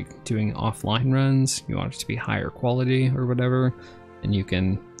YouTube, like doing offline runs, you want it to be higher quality or whatever, and you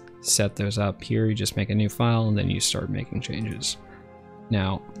can set those up here. You just make a new file and then you start making changes.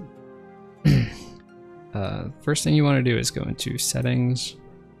 Now, first thing you want to do is go into settings,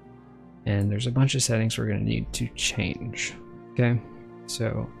 and there's a bunch of settings we're going to need to change. Okay,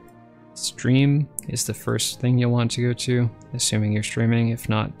 so stream is the first thing you'll want to go to, assuming you're streaming. If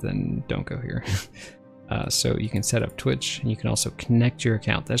not, then don't go here. So you can set up Twitch, and you can also connect your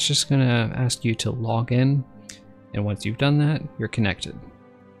account. That's just going to ask you to log in, and once you've done that, you're connected.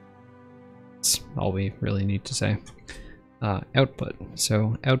 That's all we really need to say. Output.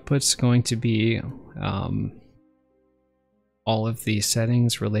 So output's going to be all of the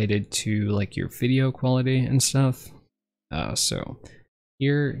settings related to like your video quality and stuff. So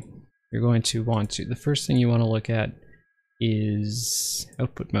here you're going to want to, the first thing you want to look at is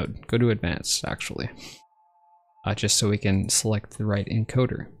output mode. Go to advanced actually, just so we can select the right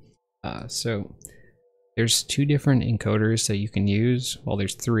encoder. So there's two different encoders that you can use. Well,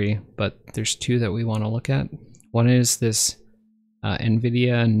 there's three, but there's two that we want to look at. One is this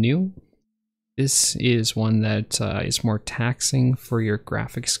NVIDIA New. This is one that is more taxing for your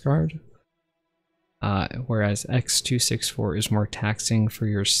graphics card, whereas X264 is more taxing for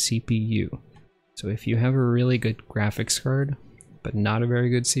your CPU. So if you have a really good graphics card, but not a very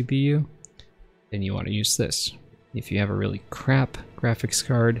good CPU, then you want to use this. If you have a really crap graphics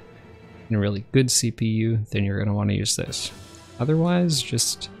card and a really good CPU, then you're going to want to use this. Otherwise,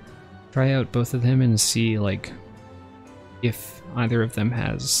 just try out both of them and see like if either of them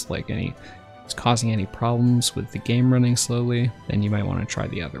has like it's causing any problems with the game running slowly, then you might want to try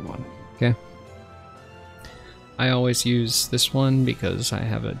the other one. Okay. I always use this one because I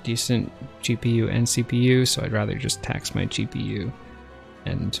have a decent GPU and CPU, so I'd rather just tax my GPU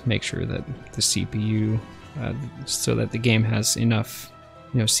and make sure that the CPU, so that the game has enough,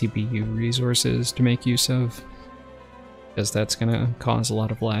 CPU resources to make use of, because that's gonna cause a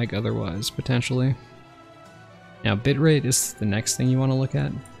lot of lag otherwise, potentially. Now, bitrate is the next thing you want to look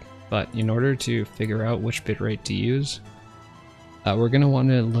at, but in order to figure out which bitrate to use, we're going to want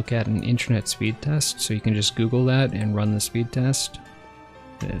to look at an internet speed test, so you can just Google that and run the speed test.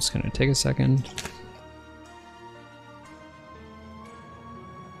 And it's going to take a second.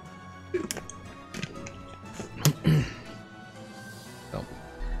 So,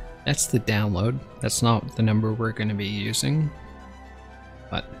 that's the download. That's not the number we're going to be using,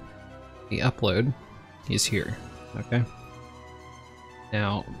 but the upload is here. Okay.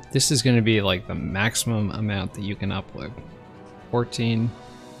 Now, this is going to be like the maximum amount that you can upload. 14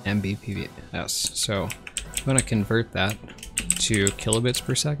 Mbps. So I'm going to convert that to kilobits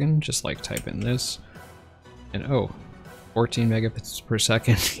per second, just like type in this. And 14 megabits per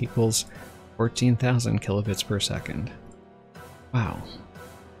second equals 14,000 kilobits per second. Wow.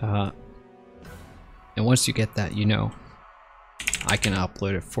 And once you get that, I can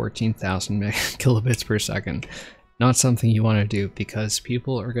upload at 14,000 kilobits per second. Not something you want to do, because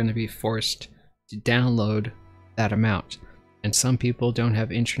people are going to be forced to download that amount. And some people don't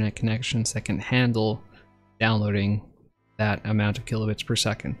have internet connections that can handle downloading that amount of kilobits per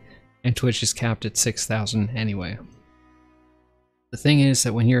second. And Twitch is capped at 6,000 anyway. The thing is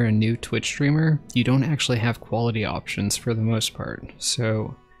that when you're a new Twitch streamer, you don't actually have quality options for the most part.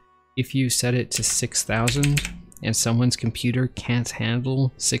 So if you set it to 6,000 and someone's computer can't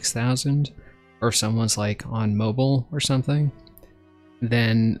handle 6,000, or someone's like on mobile or something,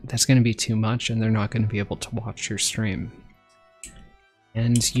 then that's going to be too much and they're not going to be able to watch your stream.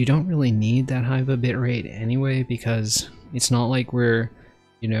 And you don't really need that high of a bitrate anyway, because it's not like we're,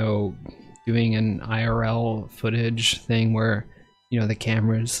 doing an IRL footage thing where, the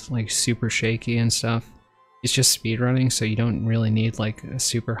camera's like super shaky and stuff. It's just speedrunning, so you don't really need like a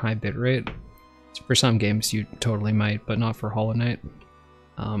super high bitrate. For some games you totally might, but not for Hollow Knight.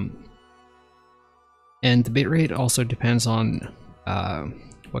 And the bitrate also depends on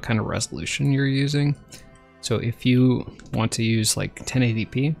what kind of resolution you're using. So if you want to use like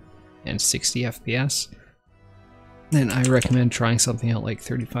 1080p and 60 FPS, then I recommend trying something at like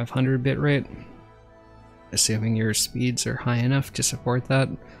 3500 bitrate, assuming your speeds are high enough to support that.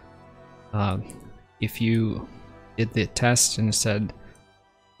 If you did the test and said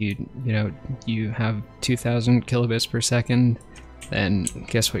you have 2000 kilobits per second, then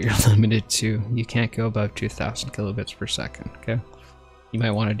guess what you're limited to? You can't go above 2000 kilobits per second, okay? You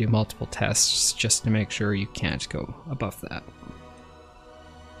might want to do multiple tests just to make sure you can't go above that.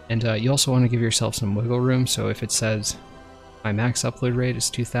 And you also want to give yourself some wiggle room, so if it says my max upload rate is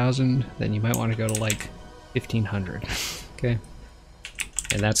 2000, then you might want to go to like 1500, okay?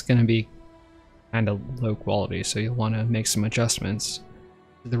 And that's going to be kind of low quality, so you'll want to make some adjustments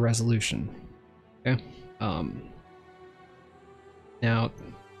to the resolution, okay? Now,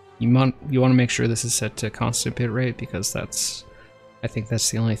 you want to make sure this is set to constant bitrate, because I think that's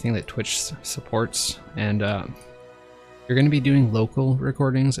the only thing that Twitch supports, and you're going to be doing local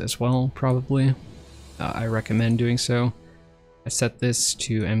recordings as well, probably. I recommend doing so. I set this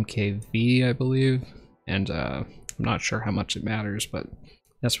to MKV, I believe, and I'm not sure how much it matters, but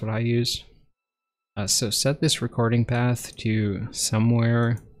that's what I use. So set this recording path to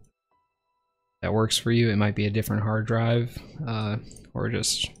somewhere that works for you. It might be a different hard drive, or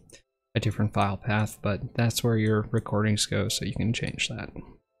just a different file path, but that's where your recordings go, so you can change that.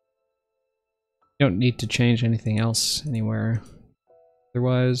 You don't need to change anything else anywhere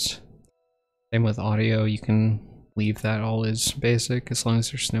otherwise. Same with audio, you can leave that all as basic as long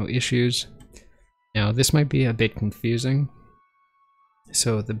as there's no issues. Now this might be a bit confusing.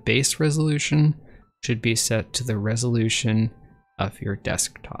 So the base resolution should be set to the resolution of your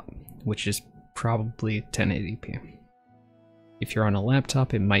desktop, which is probably 1080p. If you're on a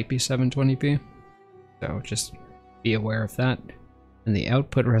laptop, it might be 720p, so just be aware of that. And the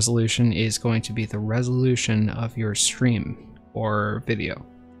output resolution is going to be the resolution of your stream or video.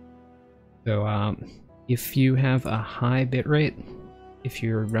 So if you have a high bitrate, if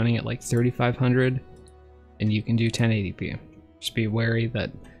you're running at like 3500, then you can do 1080p. Just be wary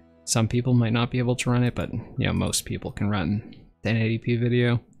that some people might not be able to run it, but most people can run 1080p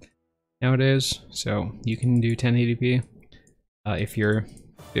video nowadays, so you can do 1080p. If your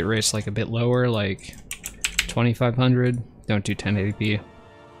bitrate's like a bit lower, like 2500, don't do 1080p,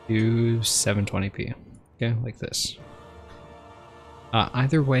 do 720p, okay, like this.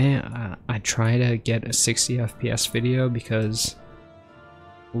 Either way, I try to get a 60 FPS video, because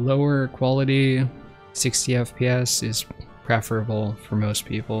lower quality 60 FPS is preferable for most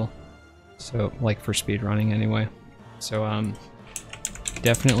people, so like for speedrunning anyway. So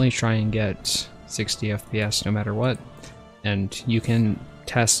definitely try and get 60 FPS no matter what, and you can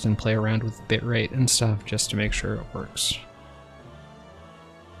test and play around with bitrate and stuff just to make sure it works.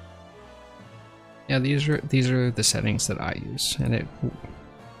 Yeah, these are the settings that I use, and it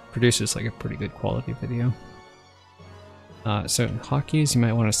produces like a pretty good quality video. So hotkeys, you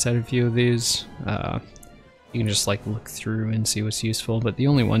might want to set a few of these. You can just like look through and see what's useful, but the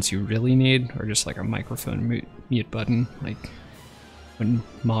only ones you really need are just like a microphone mute button, like when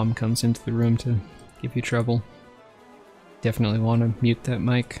mom comes into the room to give you trouble. Definitely want to mute that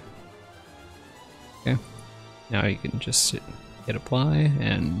mic. Okay, now you can just hit apply,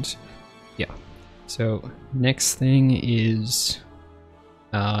 and yeah. So next thing is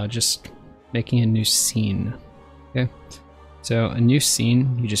just making a new scene. Okay, so a new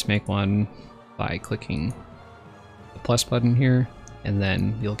scene, you just make one by clicking the plus button here, and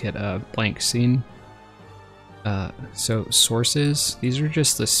then you'll get a blank scene. So sources, these are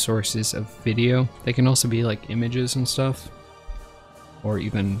just the sources of video. They can also be like images and stuff, or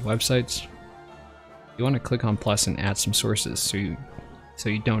even websites. You want to click on plus and add some sources, so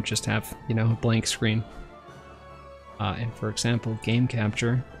you don't just have, a blank screen. And for example, game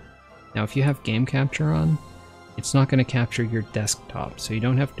capture. Now if you have game capture on, it's not going to capture your desktop, so you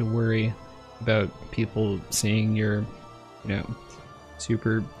don't have to worry about people seeing your,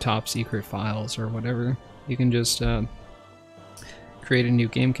 super top secret files or whatever. You can just create a new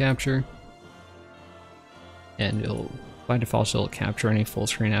game capture, and by default it'll capture any full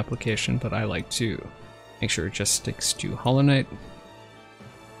screen application, but I like to make sure it just sticks to Hollow Knight. All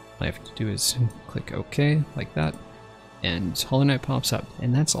I have to do is click OK, like that, and Hollow Knight pops up,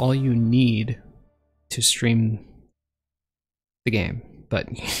 and that's all you need to stream the game. But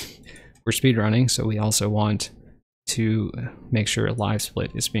we're speedrunning, so we also want to make sure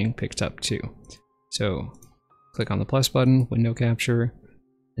LiveSplit is being picked up too. So click on the plus button, window capture,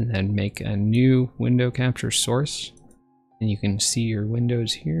 and then make a new window capture source. And you can see your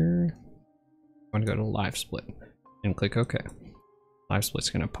windows here. want to go to LiveSplit and click OK. LiveSplit's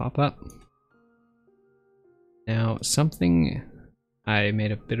going to pop up. Now, something I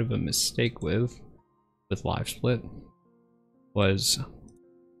made a bit of a mistake with LiveSplit was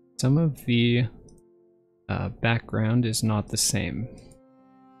some of the background is not the same.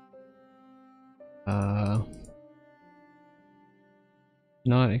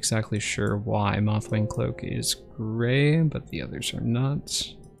 Not exactly sure why Mothwing Cloak is gray, but the others are not.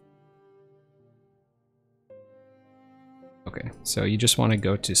 Okay, so you just want to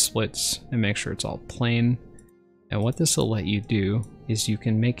go to splits and make sure it's all plain. And what this will let you do is you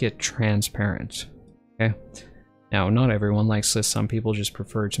can make it transparent. Okay. Now, not everyone likes this. Some people just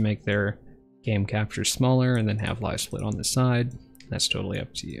prefer to make their game capture smaller and then have LiveSplit on the side. That's totally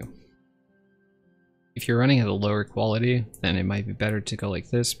up to you. If you're running at a lower quality, then it might be better to go like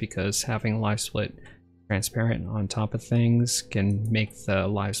this, because having LiveSplit transparent on top of things can make the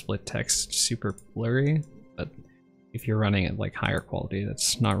LiveSplit text super blurry. But if you're running at like higher quality,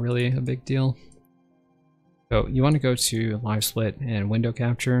 that's not really a big deal. So you want to go to LiveSplit and window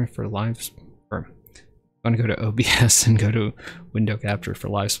capture for you want to go to OBS and go to window capture for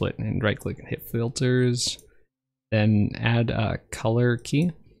LiveSplit and right click and hit filters. Then add a color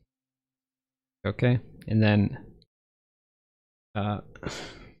key. Okay, and then color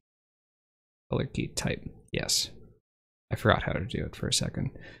key type. Yes, I forgot how to do it for a second.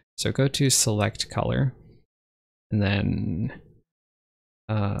 So go to select color and then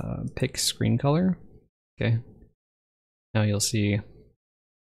pick screen color. Okay, now you'll see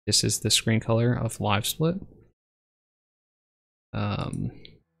this is the screen color of LiveSplit.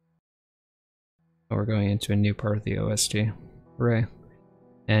 We're going into a new part of the OSD. Hooray.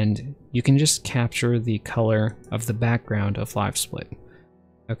 And you can just capture the color of the background of LiveSplit.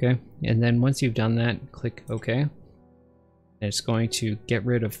 Okay, and then once you've done that, click OK. And it's going to get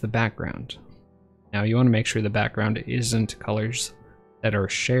rid of the background. Now you want to make sure the background isn't colors that are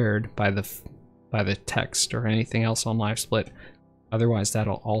shared by the text or anything else on LiveSplit. Otherwise,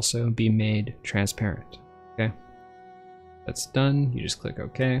 that'll also be made transparent. Okay, that's done. You just click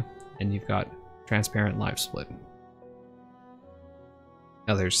OK, and you've got transparent LiveSplit.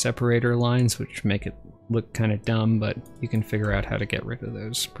 Now there's separator lines, which make it look kind of dumb, but you can figure out how to get rid of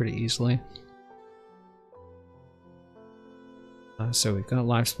those pretty easily. So we've got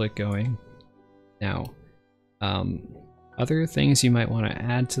LiveSplit going. Now, other things you might want to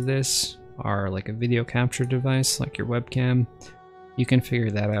add to this are like a video capture device, like your webcam. You can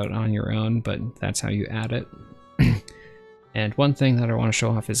figure that out on your own, but that's how you add it. And one thing that I want to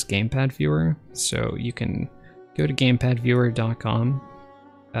show off is Gamepad Viewer. So you can go to gamepadviewer.com,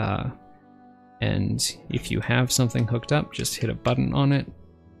 and if you have something hooked up, just hit a button on it.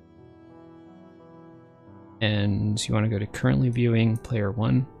 And you want to go to currently viewing player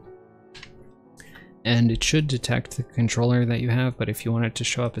 1. And it should detect the controller that you have, but if you want it to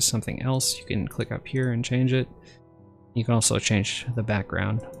show up as something else, you can click up here and change it. You can also change the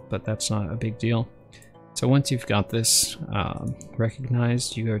background, but that's not a big deal. So once you've got this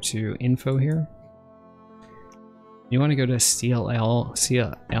recognized, you go to info here. You want to go to CLR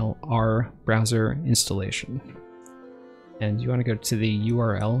browser installation. And you want to go to the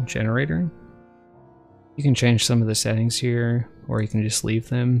URL generator. You can change some of the settings here, or you can just leave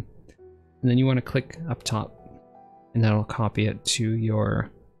them. And then you want to click up top, and that'll copy it to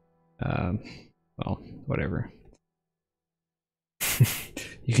your, well, whatever.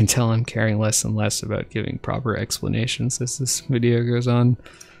 You can tell I'm caring less and less about giving proper explanations as this video goes on.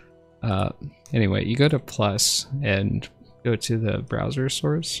 Anyway, you go to plus and go to the browser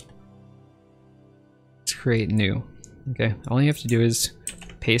source. Let's create new. Okay, all you have to do is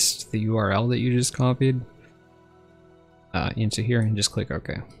paste the URL that you just copied into here and just click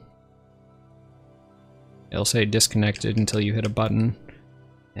OK. It'll say disconnected until you hit a button,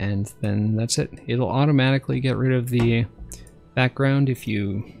 and then that's it. It'll automatically get rid of the background if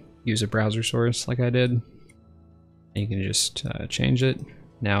you use a browser source like I did. And you can just change it.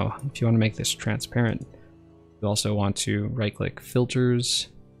 Now, if you want to make this transparent, you also want to right-click Filters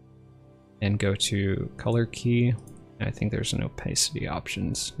and go to Color Key. And I think there's an opacity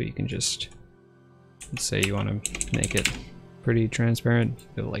options, but you can just, let's say you want to make it pretty transparent,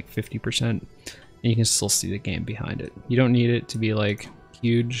 go like 50%, and you can still see the game behind it. You don't need it to be like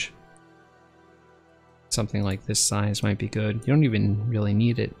huge. Something like this size might be good. You don't even really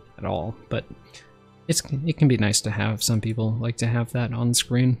need it at all, but it can be nice to have. Some people like to have that on the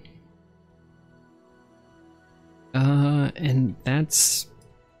screen. And that's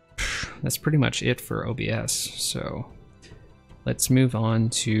pretty much it for OBS. So let's move on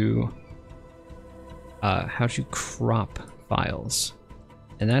to how to crop files.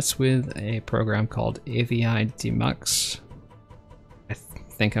 And that's with a program called Avidemux. I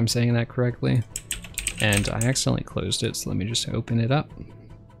think I'm saying that correctly. And I accidentally closed it, so let me just open it up.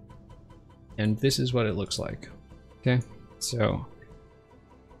 And this is what it looks like. Okay, so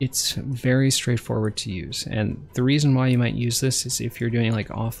it's very straightforward to use. And the reason why you might use this is if you're doing like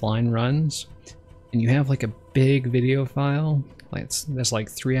offline runs and you have like a big video file, like that's like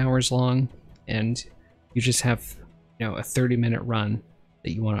 3 hours long, and you just have, you know, a 30-minute run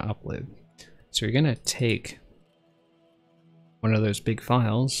that you want to upload. So you're gonna take one of those big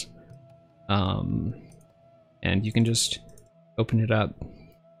files, and you can just open it up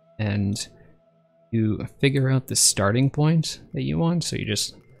and you figure out the starting point that you want. So you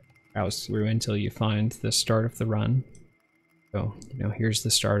just browse through until you find the start of the run. So, you know, here's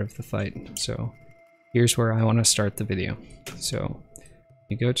the start of the fight. So here's where I want to start the video. So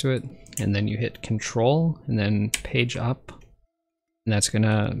you go to it and then you hit Control and then page up, and that's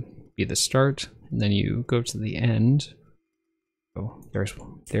gonna be the start. And then you go to the end. So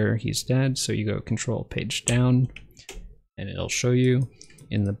there he's dead. So you go Control page down and it'll show you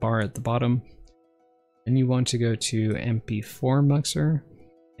in the bar at the bottom. Then you want to go to MP4 Muxer,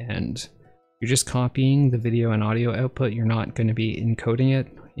 and you're just copying the video and audio output. You're not going to be encoding it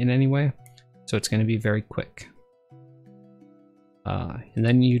in any way, so it's going to be very quick. And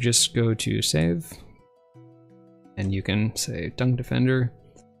then you just go to save, and you can say Dung Defender,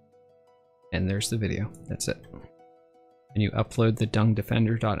 and there's the video. That's it. And you upload the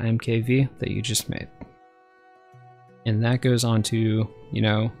dungdefender.mkv that you just made. And that goes onto, you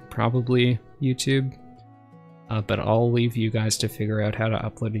know, probably YouTube. But I'll leave you guys to figure out how to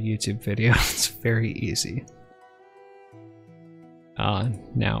upload a YouTube video. It's very easy.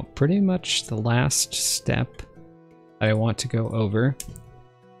 Now, pretty much the last step that I want to go over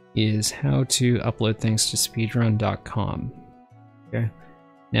is how to upload things to speedrun.com. Okay.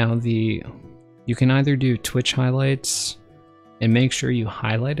 Now, you can either do Twitch highlights and make sure you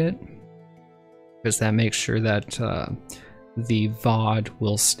highlight it, because that makes sure that the VOD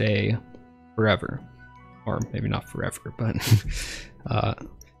will stay forever. Or maybe not forever, but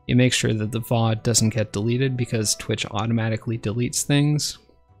you make sure that the VOD doesn't get deleted, because Twitch automatically deletes things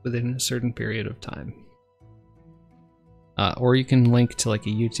within a certain period of time. Or you can link to like a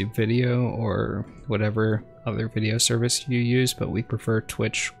YouTube video or whatever other video service you use, but we prefer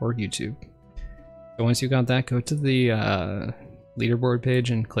Twitch or YouTube. So once you got that, go to the leaderboard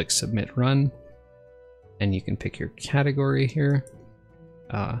page and click Submit Run, and you can pick your category here.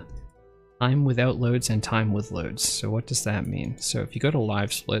 Time without loads and time with loads. So what does that mean? So if you go to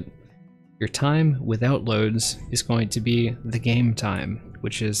LiveSplit, your time without loads is going to be the game time,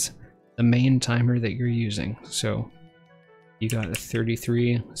 which is the main timer that you're using. So you got a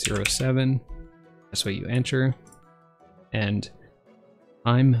 33:07, that's what you enter. And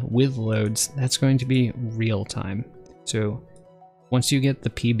time with loads, that's going to be real time. So once you get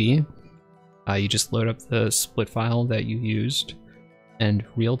the PB, you just load up the split file that you used, and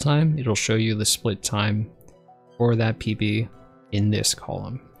real time, it'll show you the split time for that PB in this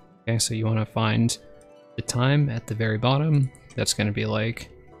column. Okay, so you want to find the time at the very bottom. That's going to be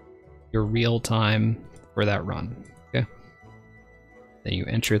like your real time for that run. Okay, then you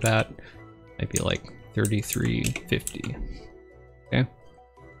enter that, might be like 33:50. Okay,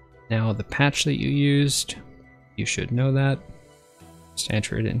 now the patch that you used, you should know that. Just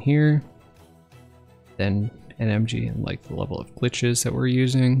enter it in here. Then NMG and like the level of glitches that we're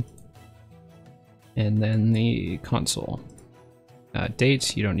using, and then the console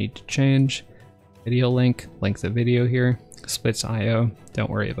date you don't need to change. Video link the video here. Splits IO,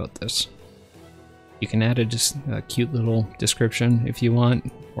 don't worry about this. You can add a cute little description if you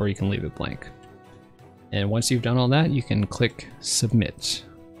want, or you can leave it blank. And once you've done all that, you can click submit.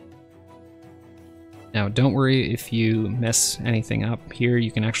 Now don't worry if you mess anything up here,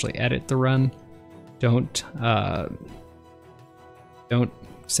 you can actually edit the run. Don't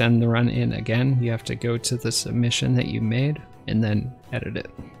send the run in again. You have to go to the submission that you made and then edit it.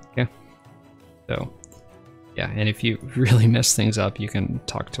 Okay. So yeah, and if you really mess things up, you can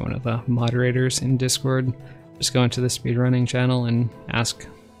talk to one of the moderators in Discord. Just go into the speedrunning channel and ask if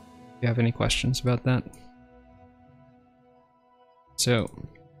you have any questions about that. So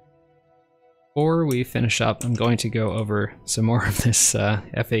before we finish up, I'm going to go over some more of this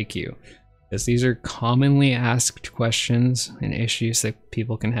FAQ. Because these are commonly asked questions and issues that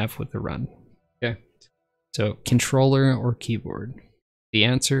people can have with the run. Okay, so controller or keyboard? The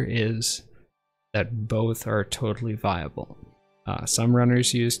answer is that both are totally viable. Some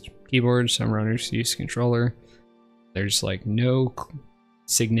runners use keyboard, some runners use controller. There's like no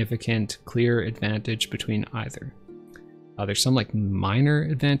significant clear advantage between either. There's some like minor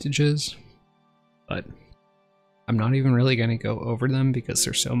advantages, but I'm not even really going to go over them because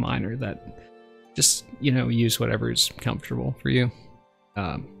they're so minor that just, you know, use whatever's comfortable for you.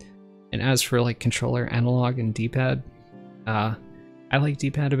 And as for like controller analog and D-pad, I like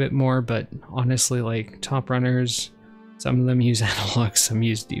D-pad a bit more, but honestly, like top runners, some of them use analog, some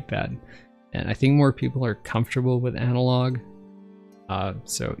use D-pad. And I think more people are comfortable with analog.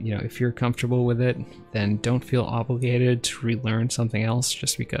 So, you know, if you're comfortable with it, then don't feel obligated to relearn something else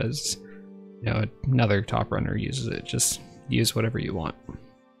just because, you know, another top runner uses it. Just use whatever you want.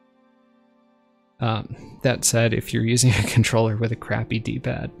 That said, if you're using a controller with a crappy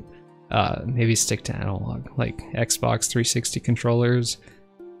D-pad, maybe stick to analog, like Xbox 360 controllers,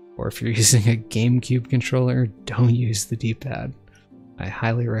 or if you're using a GameCube controller, don't use the D-pad. I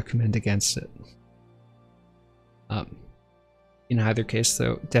highly recommend against it. In either case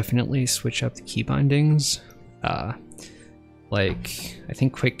though, definitely switch up the key bindings. Like, I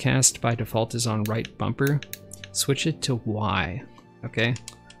think Quick Cast by default is on right bumper. Switch it to Y, okay?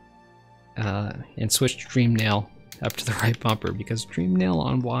 And switch Dream Nail up to the right bumper, because Dream Nail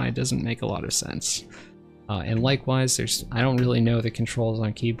on Y doesn't make a lot of sense. And likewise, I don't really know the controls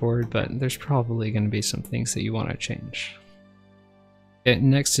on keyboard, but there's probably going to be some things that you want to change. Okay,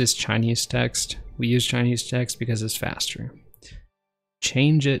 next is Chinese text. We use Chinese text because it's faster.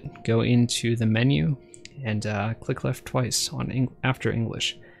 Change it, go into the menu, and click left twice on after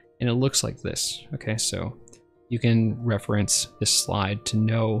English, and it looks like this. Okay, so you can reference this slide to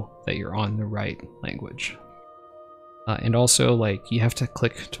know that you're on the right language. And also, like, you have to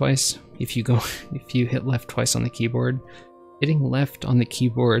click twice. If you hit left twice on the keyboard, hitting left on the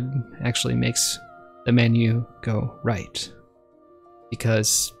keyboard actually makes the menu go right,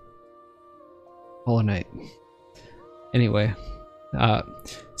 because Hollow Knight. Anyway,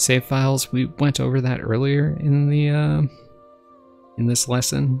 save files, we went over that earlier in the in this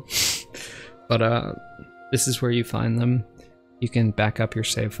lesson, but this is where you find them. You can back up your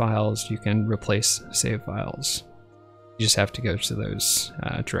save files, you can replace save files. You just have to go to those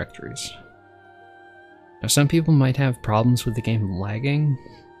directories. Now, some people might have problems with the game lagging.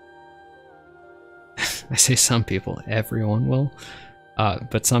 I say some people, everyone will,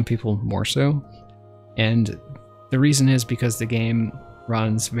 but some people more so. And the reason is because the game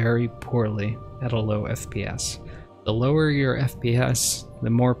runs very poorly at a low FPS. The lower your FPS, the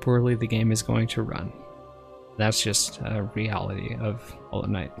more poorly the game is going to run. That's just a reality of Hollow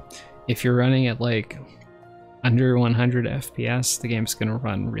Knight. If you're running at like under 100 FPS, the game's going to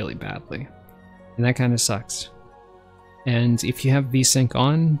run really badly. And that kind of sucks. And if you have VSync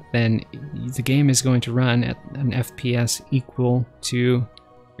on, then the game is going to run at an FPS equal to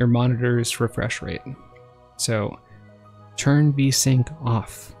your monitor's refresh rate. So turn VSync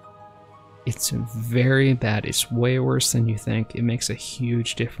off. It's very bad. It's way worse than you think. It makes a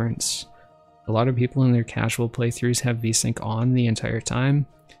huge difference. A lot of people in their casual playthroughs have VSync on the entire time,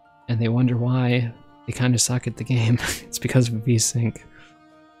 and they wonder why they kind of suck at the game. It's because of VSync.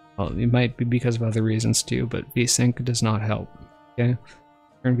 Well, it might be because of other reasons too, but VSync does not help. Okay?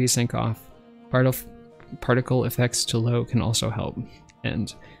 Turn VSync off. Particle effects to low can also help.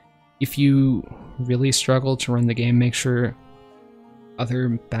 And if you really struggle to run the game, make sure other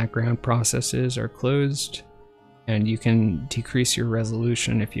background processes are closed, and you can decrease your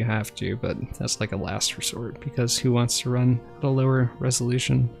resolution if you have to, but that's like a last resort, because who wants to run at a lower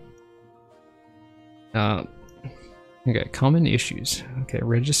resolution? Okay, common issues. Okay,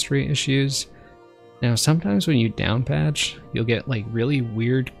 registry issues. Now, sometimes when you downpatch, you'll get like really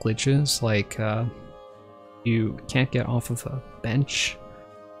weird glitches, like you can't get off of a bench,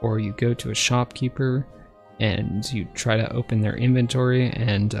 or you go to a shopkeeper and you try to open their inventory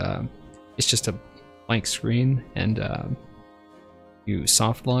and it's just a blank screen, and you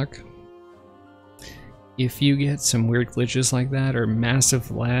soft lock. If you get some weird glitches like that, or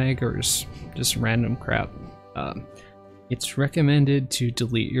massive lag, or just random crap, it's recommended to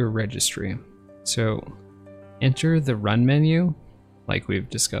delete your registry. So enter the run menu, like we've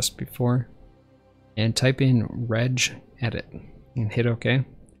discussed before, and type in regedit and hit OK.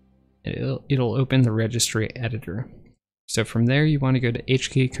 It'll open the registry editor. So from there, you want to go to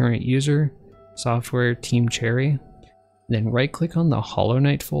HK current user, software team cherry, then right click on the Hollow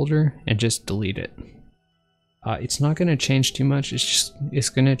Knight folder and just delete it. It's not going to change too much. It's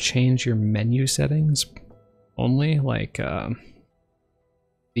going to change your menu settings only, like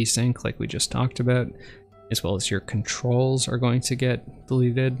VSync, like we just talked about, as well as your controls are going to get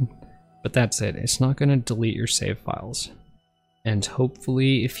deleted. But that's it. It's not going to delete your save files. And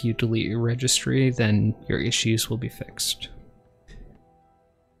hopefully, if you delete your registry, then your issues will be fixed.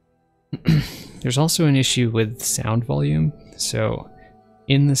 There's also an issue with sound volume. So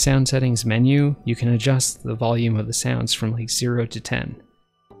in the sound settings menu, you can adjust the volume of the sounds from like 0 to 10.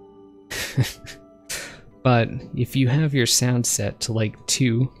 But if you have your sound set to like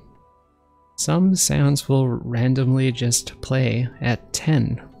 2, some sounds will randomly just play at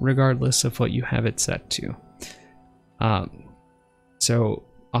 10, regardless of what you have it set to. So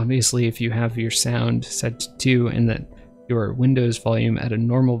obviously if you have your sound set to 2 and that your Windows volume at a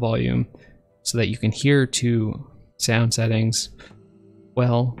normal volume so that you can hear 2 sound settings,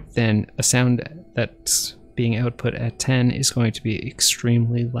 well, then a sound that's being output at 10 is going to be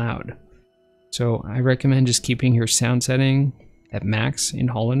extremely loud. So I recommend just keeping your sound setting at max in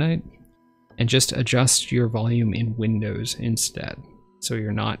Hollow Knight and just adjust your volume in Windows instead, so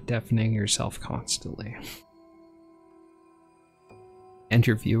you're not deafening yourself constantly. And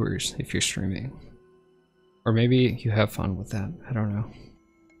your viewers if you're streaming. Or maybe you have fun with that, I don't know.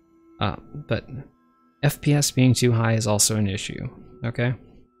 But FPS being too high is also an issue, okay?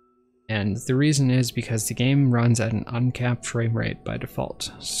 And the reason is because the game runs at an uncapped frame rate by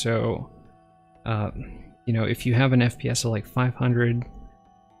default. So, you know, if you have an FPS of like 500,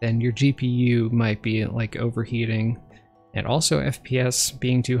 then your GPU might be like overheating. And also FPS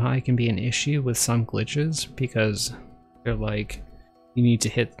being too high can be an issue with some glitches because they're like, you need to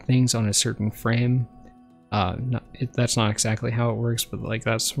hit things on a certain frame. That's not exactly how it works, but like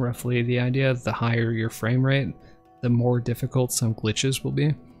that's roughly the idea. The higher your frame rate, the more difficult some glitches will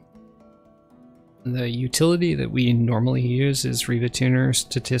be. The utility that we normally use is RivaTuner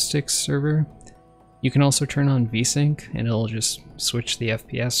Statistics Server. You can also turn on VSync and it'll just switch the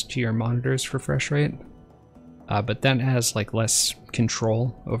FPS to your monitor's refresh rate. But that has like less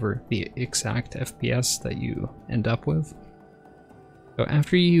control over the exact FPS that you end up with. So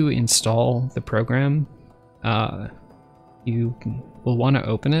after you install the program, you will want to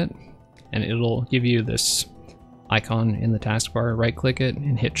open it and it'll give you this icon in the taskbar. Right click it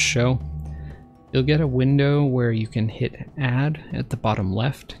and hit show. You'll get a window where you can hit add at the bottom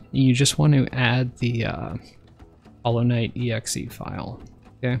left. You just want to add the Hollow Knight exe file,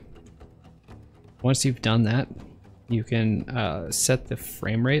 okay? Once you've done that, you can set the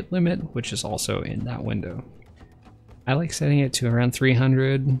frame rate limit, which is also in that window. I like setting it to around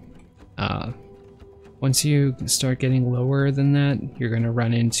 300. Once you start getting lower than that, you're going to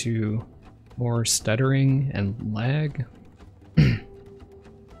run into more stuttering and lag.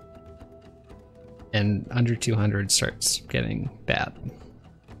 And under 200 starts getting bad.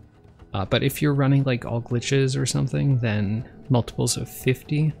 But if you're running like all glitches or something, then multiples of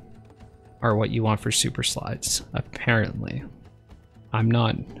 50 are what you want for super slides, apparently. I'm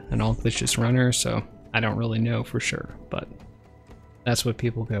not an all glitches runner, so I don't really know for sure, but that's what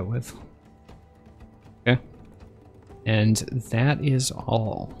people go with. Okay, and that is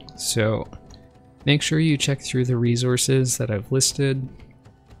all. So make sure you check through the resources that I've listed,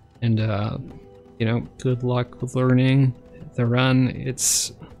 and you know, good luck with learning the run.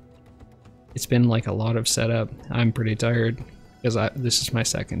 It's been like a lot of setup. I'm pretty tired because this is my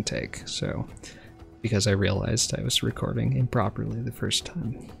second take, so because I realized I was recording improperly the first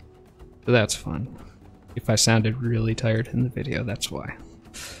time. So that's fun. If I sounded really tired in the video, that's why.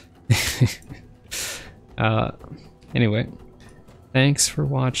 Anyway, thanks for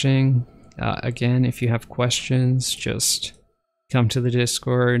watching. Again, if you have questions, just come to the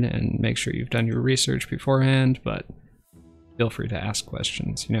Discord and make sure you've done your research beforehand, but feel free to ask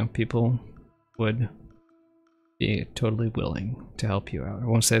questions. You know, people would be totally willing to help you out. I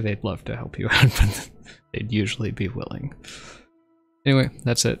won't say they'd love to help you out, but they'd usually be willing. Anyway,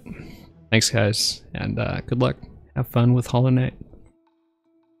 that's it. Thanks guys, and good luck. Have fun with Hollow Knight.